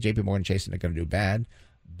 Not to say JP Morgan Chase isn't going to do bad,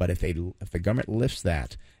 but if the government lifts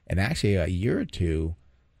that, and actually a year or two,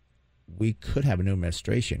 we could have a new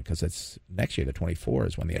administration because it's next year, the 24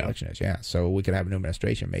 is when the election is. Yeah, so we could have a new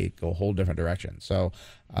administration, may go a whole different direction. So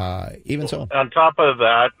even so. On top of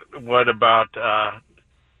that, what about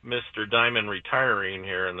Mr. Diamond retiring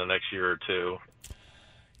here in the next year or two?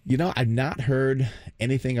 I've not heard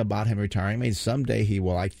anything about him retiring. I mean, someday he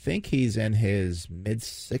will. I think he's in his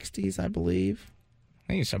mid-60s, I believe. I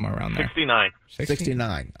think he's somewhere around there. 69.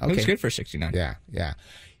 69. Okay. It was good for 69. Yeah.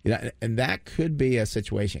 And that could be a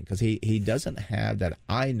situation because he doesn't have that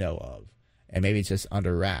I know of, and maybe it's just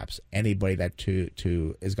under wraps, anybody that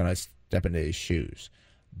to is going to step into his shoes.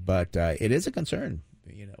 But it is a concern.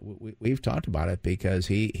 We've talked about it because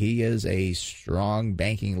he is a strong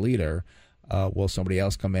banking leader. Will somebody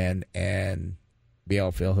else come in and be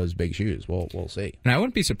able to fill his big shoes? We'll see. And I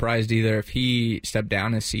wouldn't be surprised either if he stepped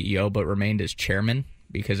down as CEO but remained as chairman,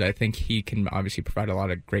 because I think he can obviously provide a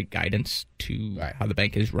lot of great guidance to how the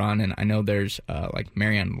bank is run. And I know there's like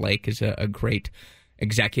Marianne Lake is a great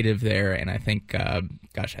executive there, and I think, I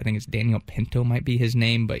think it's Daniel Pinto might be his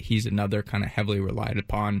name, but he's another kind of heavily relied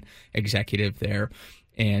upon executive there.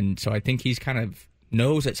 And so I think he's kind of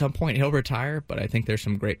knows at some point he'll retire, but I think there's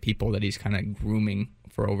some great people that he's kind of grooming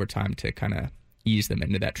for overtime to kind of ease them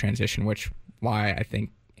into that transition, which why I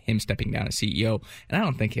think him stepping down as CEO, and I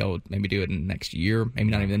don't think he'll maybe do it in the next year, maybe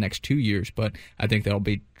not even the next 2 years, but I think there'll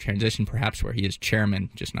be transition perhaps where he is chairman,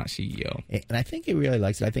 just not CEO. And I think he really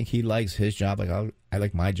likes it. I think he likes his job like I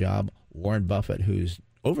like my job. Warren Buffett, who's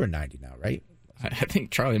over 90 now, right? I think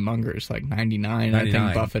Charlie Munger is like 99. I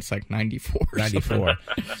think Buffett's like 94. 94.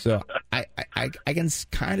 So I can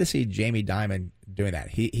kind of see Jamie Dimon doing that.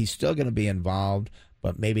 He's still going to be involved,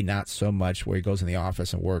 but maybe not so much where he goes in the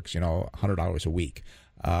office and works, $100 a week.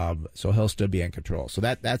 So he'll still be in control. So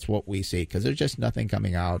that's what we see because there's just nothing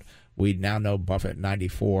coming out. We now know Buffett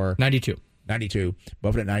 94. 92.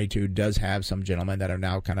 Buffett at 92 does have some gentlemen that are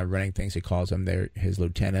now kind of running things. He calls them his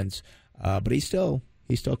lieutenants, but he still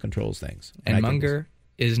controls things. And Munger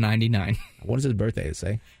is 99. When is his birthday, to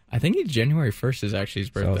say? I think it's January 1st is actually his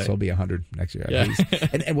birthday. So he'll be 100 next year. Yeah.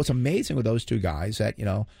 And what's amazing with those two guys that,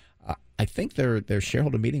 I think their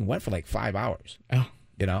shareholder meeting went for like 5 hours. Oh.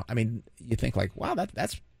 I mean, you think like, wow,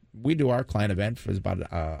 that's we do our client event for about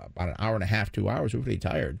an hour and a half, 2 hours. We're pretty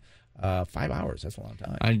tired. 5 hours, that's a long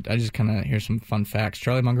time. I just kind of hear some fun facts.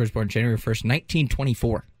 Charlie Munger was born January 1st,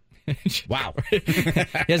 1924. Wow. He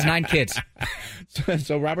has 9 kids.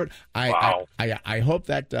 So Robert, Wow. I hope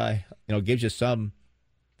that gives you some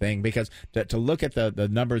thing, because to look at the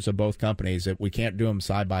numbers of both companies, that we can't do them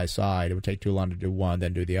side by side. It would take too long to do one,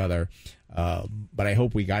 then do the other. But I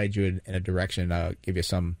hope we guided you in a direction, give you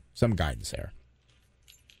some guidance there.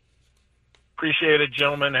 Appreciate it,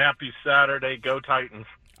 gentlemen. Happy Saturday. Go Titans.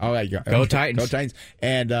 All right, Go Titans. Go Titans.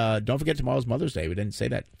 And don't forget tomorrow's Mother's Day. We didn't say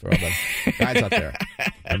that for all the guys out there.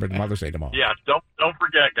 Remember Mother's Day tomorrow. Yeah, don't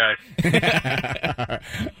forget, guys.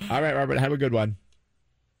 All right, Robert, have a good one.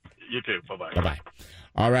 You too. Bye-bye. Bye-bye.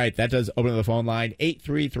 All right, that does open the phone line,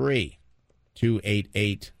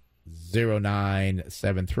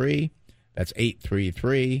 833-288-0973. That's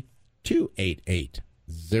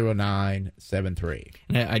 833-288-0973.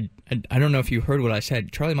 I don't know if you heard what I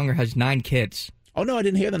said. Charlie Munger has 9 kids. Oh, no, I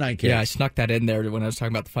didn't hear the 9 kids. Yeah, I snuck that in there when I was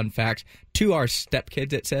talking about the fun facts. 2 are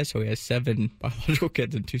stepkids, it says, so he has 7 biological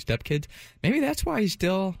kids and 2 stepkids. Maybe that's why he's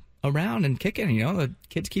still around and kicking. The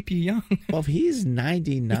kids keep you young. Well, if he's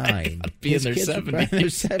 99, be in their 70s. In their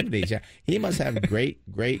 70s. Yeah, he must have great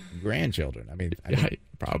grandchildren. I mean,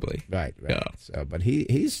 probably. Right. Yeah. So, but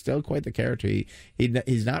he's still quite the character.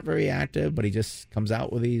 He's not very active, but he just comes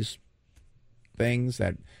out with these things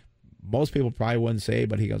that most people probably wouldn't say,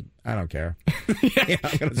 but he goes, I don't care. Yeah,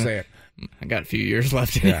 I'm going to say it. I got a few years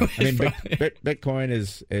left. Anyways, I mean, Bitcoin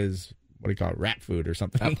is what do you call it, rat food or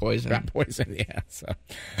something? Rat poison. Rat poison, yeah. So,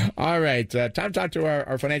 all right, time to talk to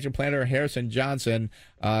our financial planner, Harrison Johnson.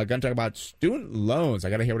 Going to talk about student loans.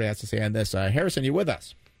 I got to hear what he has to say on this. Harrison, you with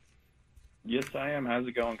us? Yes, I am. How's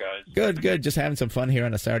it going, guys? Good. Just having some fun here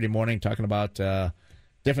on a Saturday morning, talking about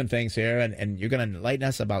different things here, and you're going to enlighten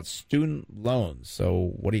us about student loans.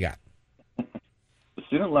 So what do you got? The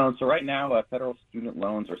student loans. So right now, federal student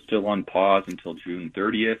loans are still on pause until June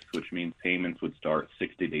 30th, which means payments would start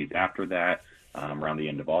 60 days after that, around the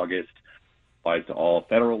end of August. Applies to all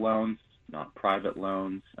federal loans, not private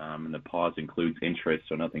loans, and the pause includes interest,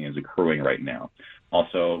 so nothing is accruing right now.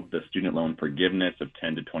 Also, the student loan forgiveness of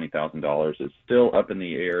 $10,000 to $20,000 is still up in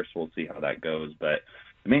the air, so we'll see how that goes. But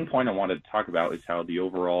the main point I wanted to talk about is how the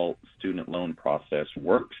overall student loan process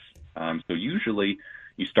works. So usually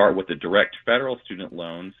you start with the direct federal student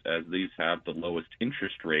loans, as these have the lowest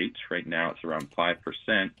interest rates. Right now it's around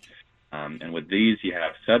 5%. And with these, you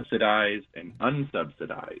have subsidized and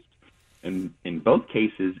unsubsidized. And in both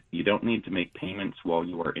cases, you don't need to make payments while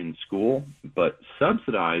you are in school, but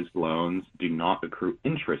subsidized loans do not accrue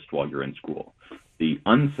interest while you're in school. The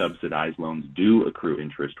unsubsidized loans do accrue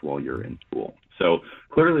interest while you're in school. So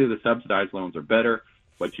clearly the subsidized loans are better.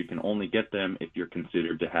 but you can only get them if you're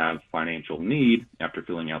considered to have financial need after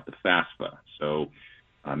filling out the FAFSA. So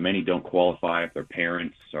many don't qualify if their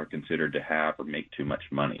parents are considered to have or make too much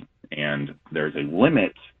money. And there's a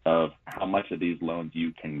limit of how much of these loans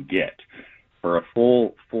you can get. For a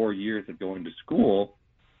full 4 years of going to school,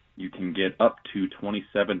 you can get up to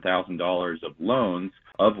 $27,000 of loans,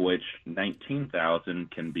 of which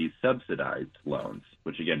 $19,000 can be subsidized loans,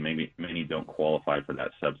 which again, many don't qualify for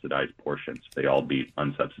that subsidized portion, so they all be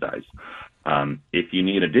unsubsidized. If you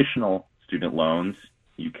need additional student loans,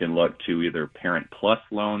 you can look to either Parent Plus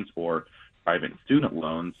loans or private student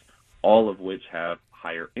loans, all of which have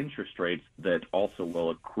higher interest rates that also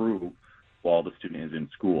will accrue while the student is in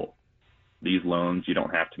school. These loans, you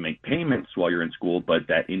don't have to make payments while you're in school, but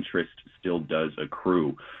that interest still does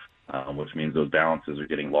accrue, which means those balances are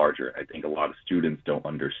getting larger. I think a lot of students don't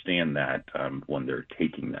understand that when they're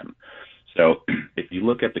taking them. So if you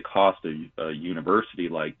look at the cost of a university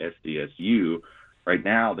like SDSU, right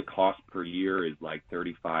now the cost per year is like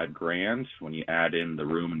 $35,000 when you add in the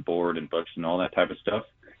room and board and books and all that type of stuff.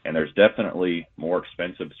 And there's definitely more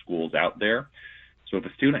expensive schools out there. So if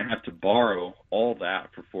a student has to borrow all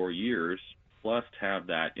that for 4 years, plus have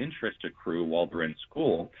that interest accrue while they're in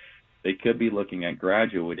school, they could be looking at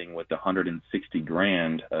graduating with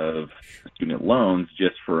 $160,000 of student loans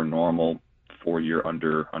just for a normal 4-year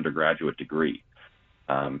undergraduate degree.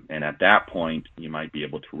 And at that point, you might be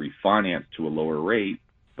able to refinance to a lower rate,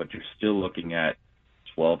 but you're still looking at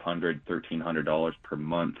 $1,200, $1,300 per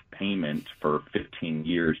month payment for 15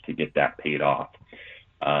 years to get that paid off.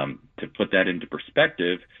 To put that into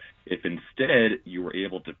perspective, if instead you were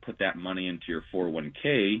able to put that money into your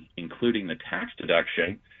 401k, including the tax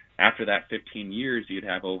deduction, after that 15 years, you'd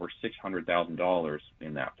have over $600,000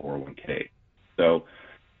 in that 401k. So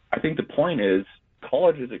I think the point is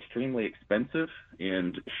college is extremely expensive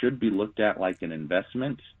and should be looked at like an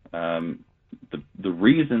investment. The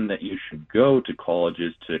reason that you should go to college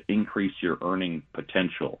is to increase your earning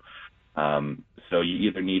potential. So you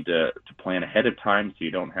either need to plan ahead of time so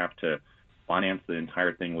you don't have to finance the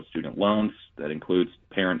entire thing with student loans. That includes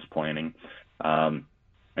parents planning.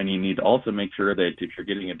 And you need to also make sure that if you're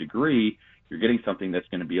getting a degree, you're getting something that's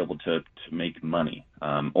going to be able to make money.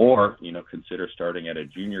 Or, consider starting at a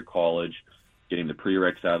junior college, getting the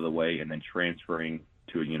prereqs out of the way, and then transferring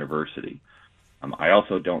to a university. I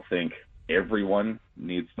also don't think everyone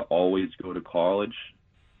needs to always go to college,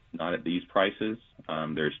 not at these prices.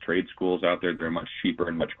 There's trade schools out there that are much cheaper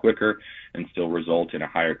and much quicker and still result in a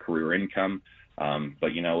higher career income.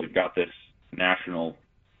 But, we've got this national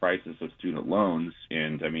crisis of student loans,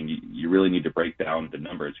 and, you really need to break down the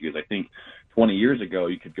numbers, because I think 20 years ago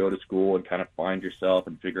you could go to school and kind of find yourself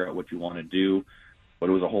and figure out what you want to do, but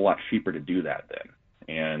it was a whole lot cheaper to do that then.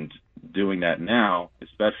 And doing that now,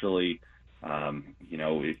 especially,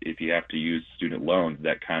 if you have to use student loans,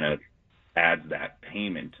 that kind of adds that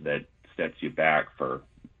payment that sets you back for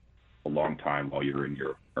a long time while you're in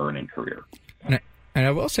your earning career. And I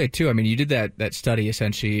will say, too, you did that study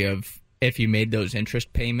essentially of if you made those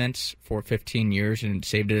interest payments for 15 years and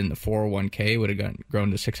saved it in the 401k, would have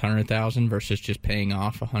grown to $600,000 versus just paying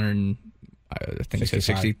off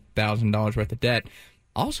 $60,000 worth of debt.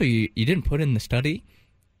 Also, you didn't put in the study.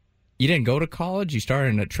 You didn't go to college. You started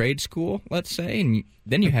in a trade school, let's say, and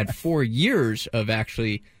then you had 4 years of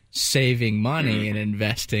actually saving money and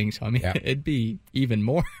investing. So, it'd be even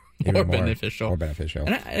more beneficial. More beneficial.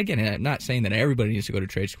 And again, I'm not saying that everybody needs to go to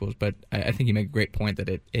trade schools, but I think you make a great point that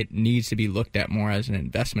it needs to be looked at more as an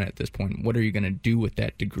investment at this point. What are you going to do with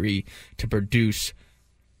that degree to produce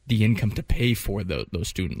the income to pay for those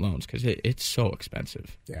student loans? Because it's so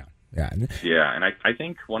expensive. Yeah. Yeah, and I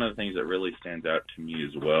think one of the things that really stands out to me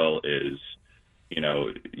as well is,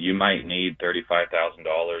 you might need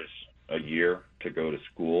 $35,000 a year to go to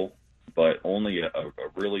school, but only a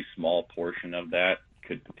really small portion of that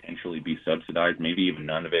could potentially be subsidized, maybe even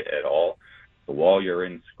none of it at all. So while you're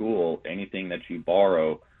in school, anything that you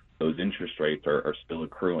borrow, those interest rates are still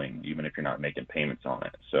accruing, even if you're not making payments on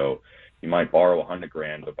it. So you might borrow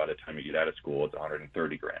 $100,000, but by the time you get out of school, it's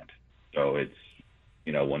 $130,000. So it's,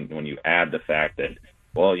 when you add the fact that, I'm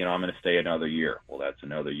going to stay another year. Well, that's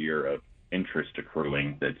another year of interest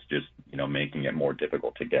accruing that's just, making it more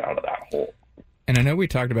difficult to get out of that hole. And I know we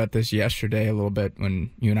talked about this yesterday a little bit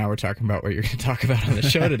when you and I were talking about what you're going to talk about on the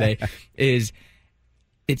show today, is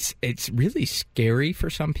it's really scary for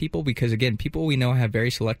some people because, again, people we know have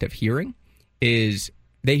very selective hearing. Is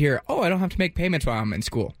they hear, I don't have to make payments while I'm in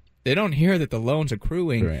school. They don't hear that the loan's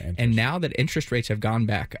accruing, and now that interest rates have gone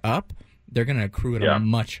back up, they're going to accrue at a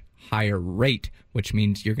much higher rate, which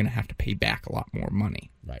means you're going to have to pay back a lot more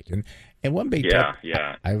money. Right. And one big tip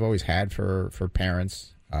I've always had for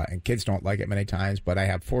parents, and kids don't like it many times, but I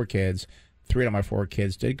have 4 kids. 3 out of my 4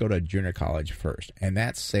 kids did go to junior college first, and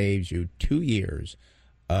that saves you 2 years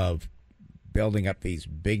of building up these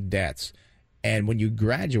big debts. And when you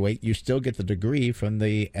graduate, you still get the degree from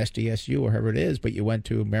the SDSU or whoever it is, but you went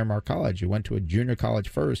to Miramar College. You went to a junior college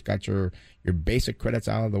first, got your basic credits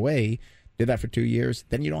out of the way, did that for 2 years.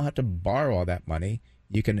 Then you don't have to borrow all that money.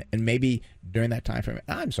 You can, and maybe during that time frame,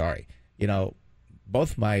 I'm sorry,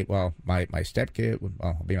 both my stepkid,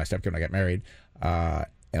 I'll be my stepkid when I get married, and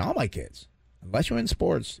all my kids, unless you're in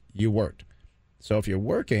sports, you worked. So if you're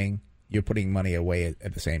working, you're putting money away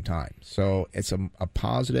at the same time. So it's a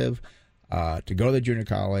positive to go to the junior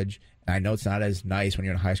college. And I know it's not as nice when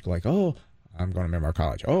you're in high school, like, oh, I'm going to Miramar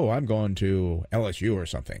College. Oh, I'm going to LSU or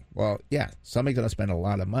something. Well, yeah, somebody's going to spend a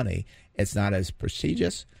lot of money. It's not as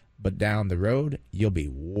prestigious, but down the road, you'll be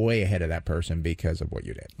way ahead of that person because of what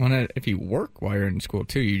you did. Well, if you work while you're in school,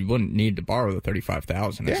 too, you wouldn't need to borrow the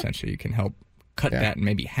 $35,000. Yeah. Essentially, you can help cut that in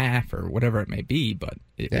maybe half or whatever it may be, but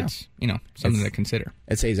it's something to consider.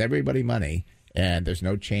 It saves everybody money, and there's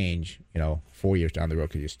no change 4 years down the road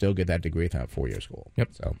because you still get that degree without 4 year school. Yep.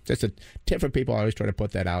 So just a tip for people. I always try to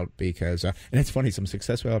put that out because and it's funny, some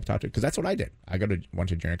successful people I've talked to, because that's what I did. I went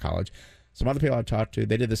to junior college. Some other people I've talked to,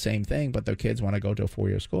 they did the same thing, but their kids want to go to a 4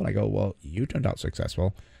 year school, and I go, well, you turned out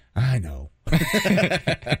successful. I know.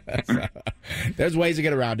 So, there's ways to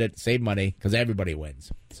get around it, save money, because everybody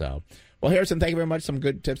wins. So, well, Harrison, thank you very much. Some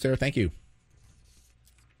good tips there. Thank you.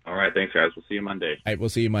 All right. Thanks, guys. We'll see you Monday. All right. We'll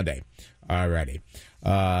see you Monday. All righty.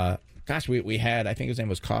 Gosh, we had, I think his name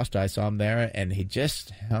was Costa. I saw him there, and he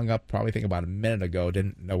just hung up probably about a minute ago.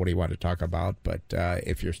 Didn't know what he wanted to talk about. But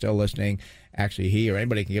if you're still listening, actually he or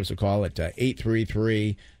anybody can give us a call at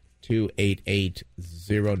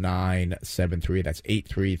 833-288-0973. That's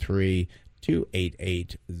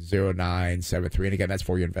 833-288-0973. And again, that's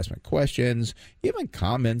for your investment questions. Even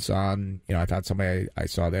comments on, I thought somebody I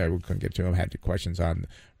saw there, we couldn't get to him, had questions on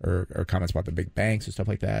or comments about the big banks and stuff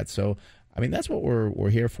like that. So, that's what we're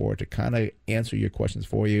here for, to kind of answer your questions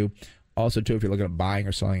for you. Also, too, if you're looking at buying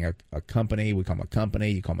or selling a company, we call them a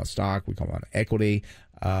company, you call them a stock, we call them an equity.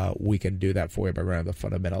 We can do that for you by running the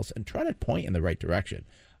fundamentals and try to point in the right direction.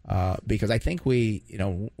 Because I think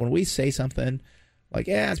when we say something like,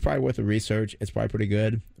 yeah, it's probably worth the research, it's probably pretty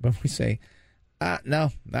good, but we say, no,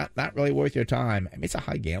 not really worth your time. It's a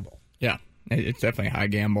high gamble. Yeah, it's definitely a high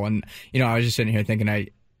gamble. And, I was just sitting here thinking,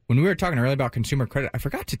 when we were talking earlier about consumer credit, I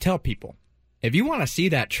forgot to tell people, if you want to see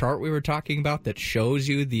that chart we were talking about that shows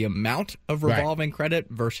you the amount of revolving credit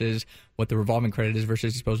versus what the revolving credit is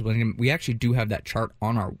versus disposable income, we actually do have that chart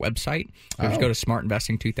on our website. So if you go to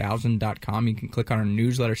smartinvesting2000.com, you can click on our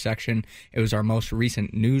newsletter section. It was our most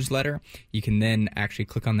recent newsletter. You can then actually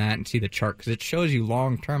click on that and see the chart because it shows you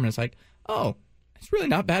long term, and it's like, oh, it's really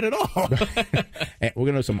not bad at all. And we're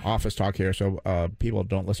going to do some office talk here, so people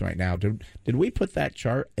don't listen right now. Did we put that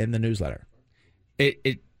chart in the newsletter?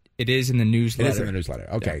 It is in the newsletter. It is in the newsletter.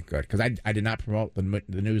 Okay, good. Because I did not promote the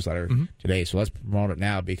newsletter today, so let's promote it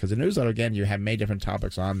now. Because the newsletter, again, you have many different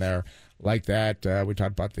topics on there like that. We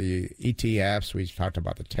talked about the ETFs. We talked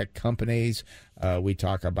about the tech companies. We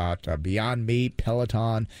talk about Beyond Meat,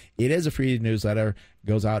 Peloton. It is a free newsletter. It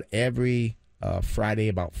goes out every Friday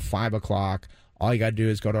about 5 o'clock. All you got to do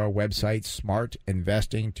is go to our website,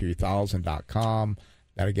 smartinvesting2000.com.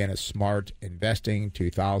 That, again, is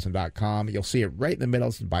smartinvesting2000.com. You'll see it right in the middle.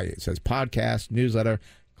 It says podcast, newsletter.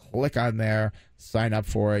 Click on there. Sign up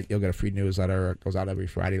for it. You'll get a free newsletter. It goes out every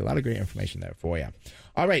Friday. A lot of great information there for you.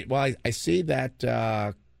 All right. Well, I see that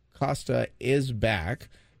Costa is back.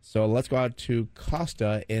 So let's go out to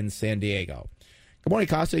Costa in San Diego. Good morning,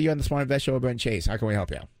 Costa. You're on the Smart Invest Show over in Chase. How can we help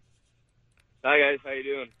you? Hi, guys. How you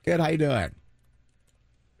doing? Good. How you doing?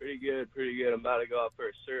 Pretty good. I'm about to go out for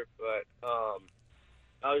a surf, but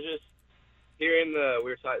I was just hearing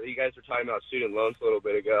you guys were talking about student loans a little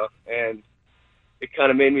bit ago, and it kind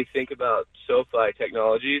of made me think about SoFi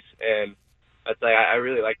Technologies, and I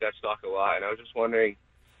really like that stock a lot, and I was just wondering,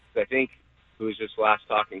 I think who was just last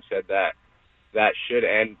talking said that should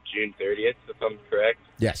end June 30th, if I'm correct.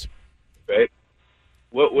 Yes. Right?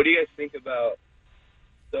 What do you guys think about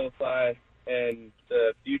SoFi and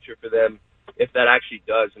the future for them if that actually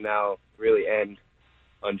does now really end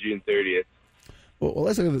on June 30th? Well,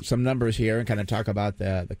 let's look at some numbers here and kind of talk about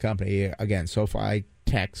the company. Again, SoFi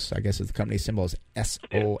Techs, I guess is the company symbol is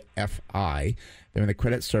SOFI. They're in the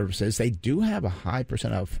credit services. They do have a high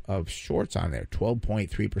percent of shorts on there,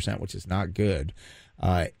 12.3%, which is not good.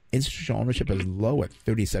 Institutional ownership is low at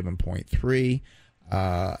 37.3%.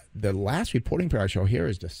 The last reporting period I show here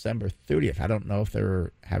is December 30th. I don't know if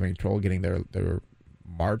they're having trouble getting their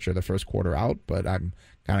March or the first quarter out, but I'm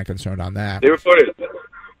kind of concerned on that. They reported.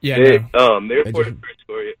 Yeah, they reported first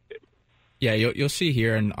quarter. Yeah, you'll see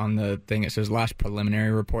here on the thing it says last preliminary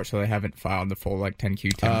report, so they haven't filed the full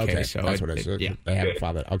 10Q, 10K. Okay. So that's what it is. Yeah. They haven't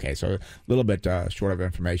filed it. Okay, so a little bit short of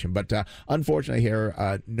information. But unfortunately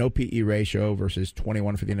here, no PE ratio versus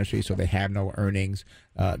 21 for the industry, so they have no earnings.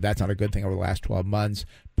 That's not a good thing over the last 12 months.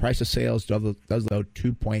 Price of sales does though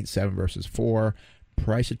 2.7 versus 4.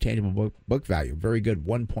 Price of tangible book value, very good,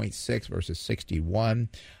 1.6 versus 61.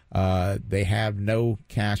 They have no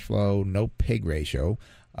cash flow, no PIG ratio.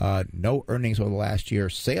 No earnings over the last year.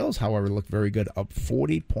 Sales, however, look very good, up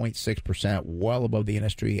 40.6%, well above the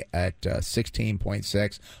industry at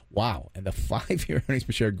 16.6. Wow. And the 5-year earnings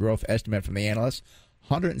per share growth estimate from the analysts,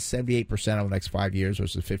 178% over the next 5 years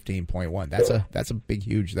versus 15.1. That's a big,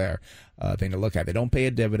 huge thing to look at. They don't pay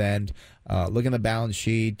a dividend. Look in the balance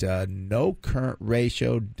sheet. No current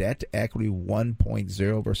ratio. Debt to equity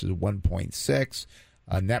 1.0 versus 1.6.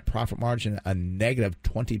 Net profit margin, a negative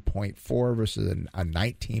 20.4 versus a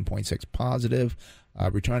 19.6 positive.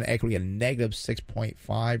 Return on equity, a negative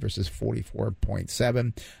 6.5 versus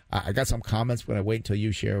 44.7. I got some comments, but I wait until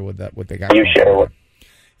you share what they got.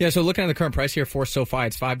 Yeah, so looking at the current price here for SoFi,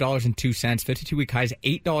 it's $5.02. 52-week high is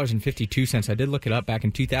 $8.52. I did look it up back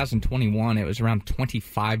in 2021. It was around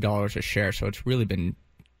 $25 a share, so it's really been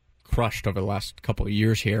crushed over the last couple of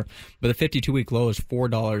years here. But the 52-week low is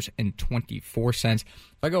 $4.24. If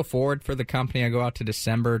I go forward for the company, I go out to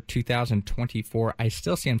December 2024, I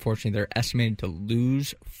still see, unfortunately, they're estimated to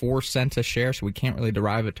lose 4 cents a share, so we can't really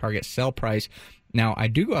derive a target sell price. Now, I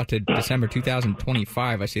do go out to December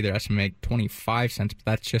 2025. I see they're estimating 25 cents, but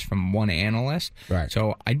that's just from one analyst. Right.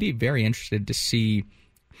 So I'd be very interested to see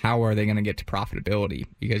how are they going to get to profitability,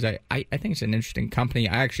 because I think it's an interesting company.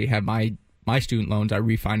 I actually have my student loans I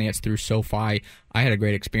refinanced through SoFi. I had a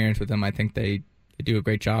great experience with them. I think they do a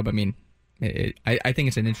great job. I mean, I think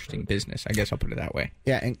it's an interesting business. I guess I'll put it that way.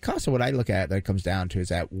 Yeah, and Costa, what I look at that it comes down to is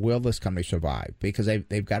that will this company survive? Because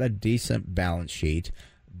they've got a decent balance sheet,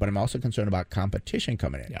 but I'm also concerned about competition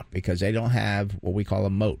coming in because they don't have what we call a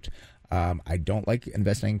moat. I don't like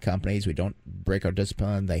investing in companies. We don't break our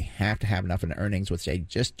discipline. They have to have enough in earnings, which they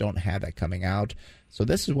just don't have that coming out. So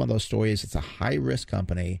this is one of those stories. It's a high-risk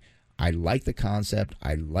company. I like the concept.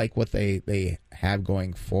 I like what they have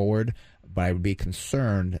going forward, but I would be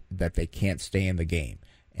concerned that they can't stay in the game.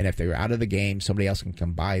 And if they're out of the game, somebody else can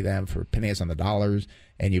come buy them for pennies on the dollars,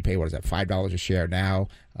 and you pay, what is that, $5 a share now.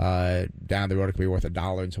 Down the road, it could be worth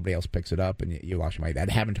 $1, and somebody else picks it up, and you lost your money. That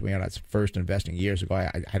happened to me when I was first investing years ago.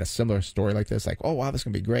 I had a similar story like this, like, oh, wow, this is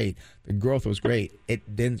going to be great. The growth was great.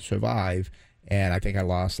 It didn't survive, and I think I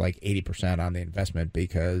lost like 80% on the investment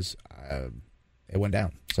because it went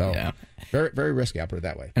down. So very, very risky, I'll put it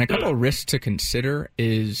that way. And a couple of risks to consider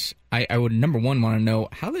is I would, number one, want to know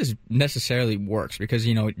how this necessarily works, because,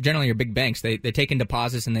 generally your big banks, they take in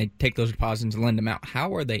deposits and they take those deposits and lend them out.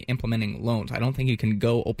 How are they implementing loans? I don't think you can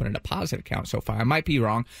go open a deposit account so far. I might be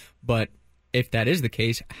wrong, but if that is the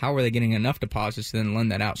case, how are they getting enough deposits to then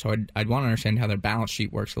lend that out? So I'd want to understand how their balance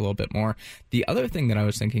sheet works a little bit more. The other thing that I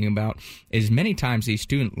was thinking about is many times these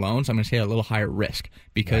student loans, I'm going to say, are a little higher risk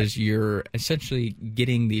because you're essentially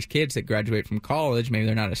getting these kids that graduate from college, maybe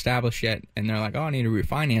they're not established yet, and they're like, oh, I need to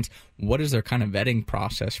refinance. What is their kind of vetting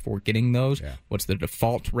process for getting those? Yeah. What's the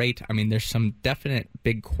default rate? I mean, there's some definite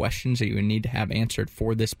big questions that you would need to have answered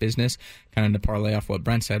for this business, kind of to parlay off what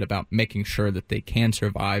Brent said about making sure that they can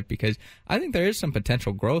survive, because I think there is some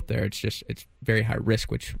potential growth there. It's very high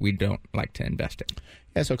risk, which we don't like to invest in.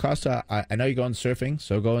 Yeah, so Costa, I know you're going surfing,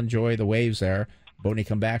 so go enjoy the waves there. But when you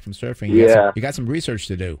come back from surfing, you got some research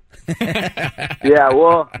to do. Yeah,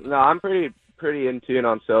 well, no, I'm pretty in tune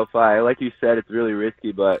on SoFi. Like you said, it's really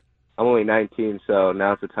risky, but I'm only 19, so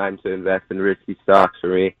now's the time to invest in risky stocks for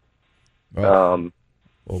me. Well,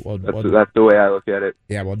 that's the way I look at it.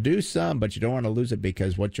 Yeah, well, do some, but you don't want to lose it,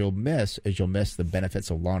 because what you'll miss is the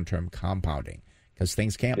benefits of long-term compounding, because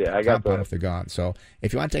things can't compound if they're gone. So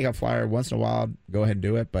if you want to take a flyer once in a while, go ahead and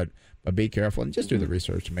do it, but be careful and just do the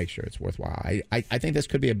research to make sure it's worthwhile. I think this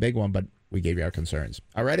could be a big one, but we gave you our concerns.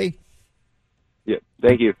 All righty? Yeah,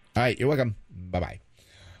 thank you. All right, you're welcome. Bye-bye.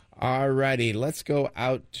 All righty, let's go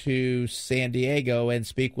out to San Diego and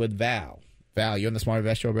speak with Val. Val, you're on the Smart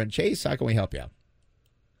Investor over in Chase. How can we help you?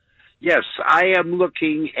 Yes, I am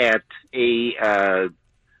looking at a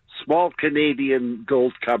small Canadian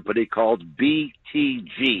gold company called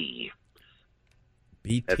BTG.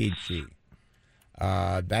 BTG.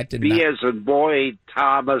 B as in boy,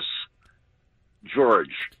 Thomas,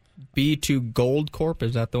 George. B2 Gold Corp,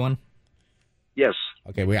 is that the one? Yes.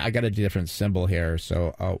 Okay, I got a different symbol here.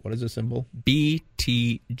 So what is the symbol?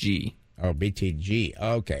 BTG. Oh, BTG.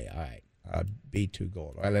 Okay, all right. B2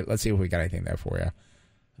 Gold. All right, let's see if we got anything there for you.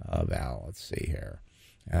 Val, let's see here.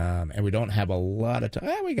 And we don't have a lot of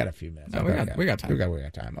time. We got a few minutes. No, we got time. We got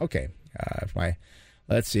time. Okay.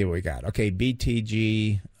 Let's see what we got. Okay,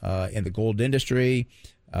 BTG in the gold industry.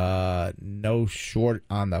 No short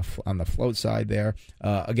on the float side there.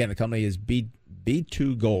 Again, the company is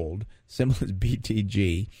B2 Gold. Symbol is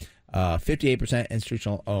BTG. 58%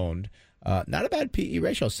 institutional owned. Not a bad PE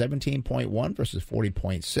ratio, 17.1 versus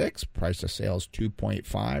 40.6. Price to sales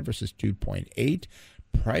 2.5 versus 2.8.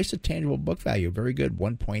 Price to tangible book value, very good,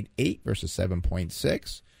 1.8 versus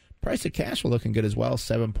 7.6. Price to cash flow looking good as well,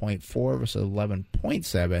 7.4 versus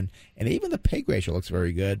 11.7. And even the PEG ratio looks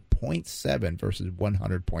very good, 0.7 versus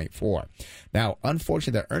 100.4. Now,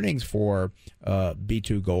 unfortunately, the earnings for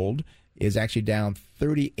B2 Gold is actually down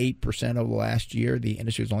 38% over the last year. The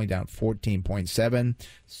industry was only down 14.7.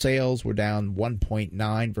 Sales were down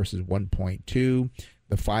 1.9 versus 1.2.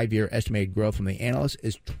 The 5-year estimated growth from the analysts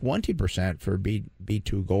is 20% for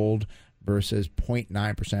B2 Gold versus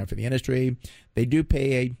 0.9% for the industry. They do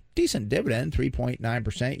pay a decent dividend,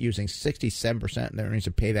 3.9%, using 67% of their earnings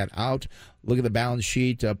to pay that out. Look at the balance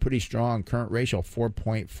sheet, pretty strong. Current ratio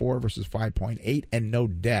 4.4 versus 5.8, and no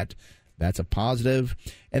debt. That's a positive.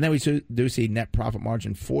 And then we do see net profit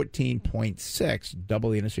margin 14.6, double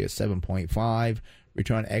the industry at 7.5.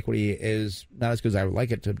 Return on equity is not as good as I would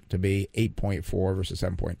like it to be, 8.4 versus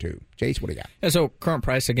 7.2. Chase, what do you got? Yeah, so current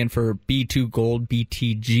price again for B2 Gold,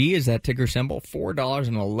 BTG, is that ticker symbol,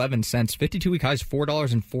 $4.11. 52-week highs,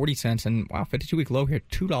 $4.40. And wow, 52-week low here,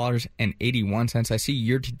 $2.81. I see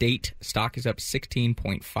year-to-date stock is up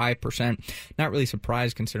 16.5%. Not really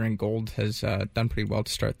surprised considering gold has done pretty well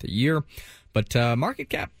to start the year. But market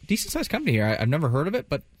cap, decent-sized company here. I've never heard of it,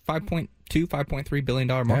 but $5.3 billion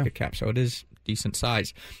market cap, so it is decent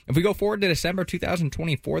size. If we go forward to December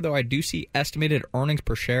 2024, though, I do see estimated earnings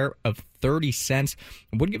per share of 30 cents.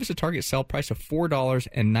 It would give us a target sell price of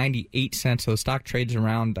 $4.98. So the stock trades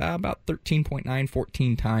around about 13.9,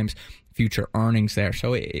 14 times future earnings there.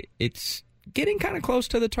 So it's getting kind of close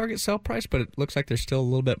to the target sell price, but it looks like there's still a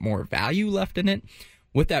little bit more value left in it.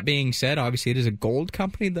 With that being said, obviously it is a gold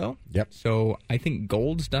company, though. Yep. So I think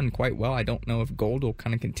gold's done quite well. I don't know if gold will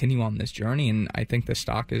kind of continue on this journey, and I think the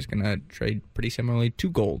stock is going to trade pretty similarly to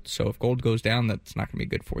gold. So if gold goes down, that's not going to be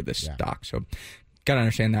good for this stock. So got to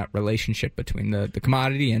understand that relationship between the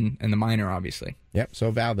commodity and the miner, obviously. Yep.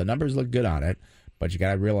 So, Val, the numbers look good on it, but you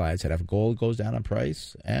got to realize that if gold goes down in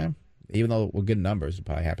price, even though we're good numbers, it'll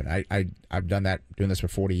probably happen. I've done that, doing this for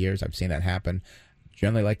 40 years. I've seen that happen.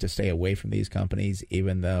 Generally like to stay away from these companies,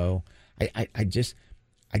 even though I just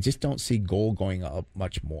don't see gold going up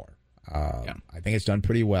much more. I think it's done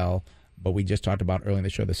pretty well, but we just talked about earlier in the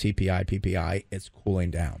show the CPI, PPI, it's cooling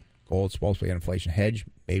down. Gold's supposed to be an inflation hedge.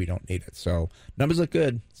 Maybe don't need it. So numbers look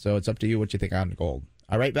good. So it's up to you what you think on gold.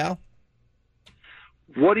 All right, Val?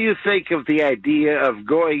 What do you think of the idea of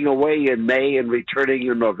going away in May and returning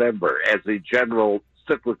in November as a general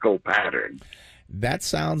cyclical pattern? That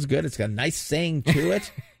sounds good. It's got a nice saying to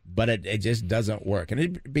it, but it just doesn't work.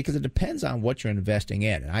 And because it depends on what you're investing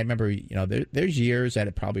in. And I remember, there's years that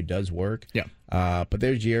it probably does work. Yeah. But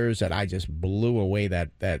there's years that I just blew away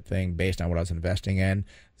that thing based on what I was investing in.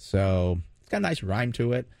 So it's got a nice rhyme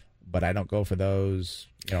to it, but I don't go for those,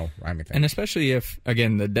 rhyming things. And especially if,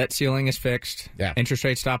 again, the debt ceiling is fixed, interest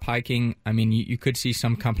rates stop hiking. I mean, you could see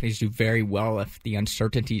some companies do very well if the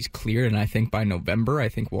uncertainty is cleared. And I think by November, I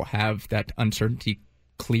think we'll have that uncertainty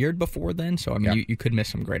cleared before then. So, I mean, you could miss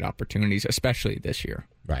some great opportunities, especially this year.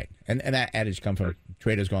 Right. And that adage comes from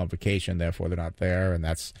traders go on vacation, therefore they're not there, and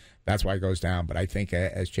that's why it goes down. But I think,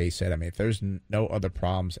 as Chase said, I mean, if there's no other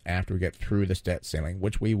problems after we get through this debt ceiling,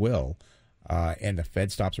 which we will, and the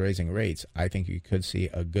Fed stops raising rates, I think you could see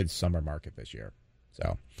a good summer market this year.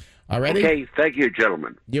 So, all righty? Okay, thank you,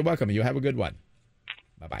 gentlemen. You're welcome. You have a good one.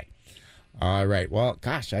 Bye-bye. All right. Well,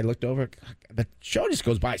 gosh, I looked over. The show just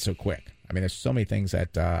goes by so quick. I mean, there's so many things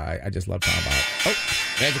that I just love talking about. Oh,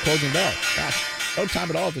 there's a closing bell. Gosh, no time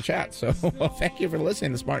at all to chat. So thank you for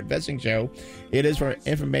listening to the Smart Investing Show. It is for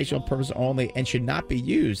informational purposes only and should not be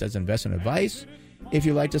used as investment advice. If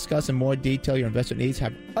you'd like to discuss in more detail your investment needs,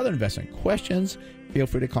 have other investment questions, feel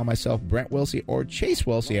free to call myself, Brent Wilsey, or Chase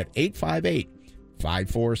Wilsey at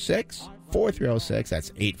 858-546-4306.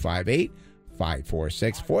 That's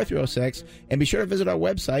 858-546-4306. And be sure to visit our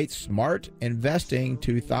website,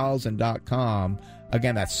 smartinvesting2000.com.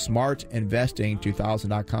 Again, that's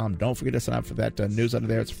smartinvesting2000.com. Don't forget to sign up for that newsletter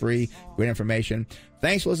there. It's free. Great information.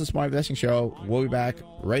 Thanks for listening to the Smart Investing Show. We'll be back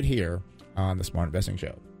right here on the Smart Investing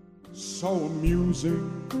Show. so amusing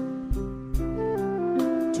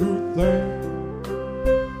to think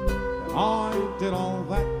that I did all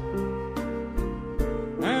that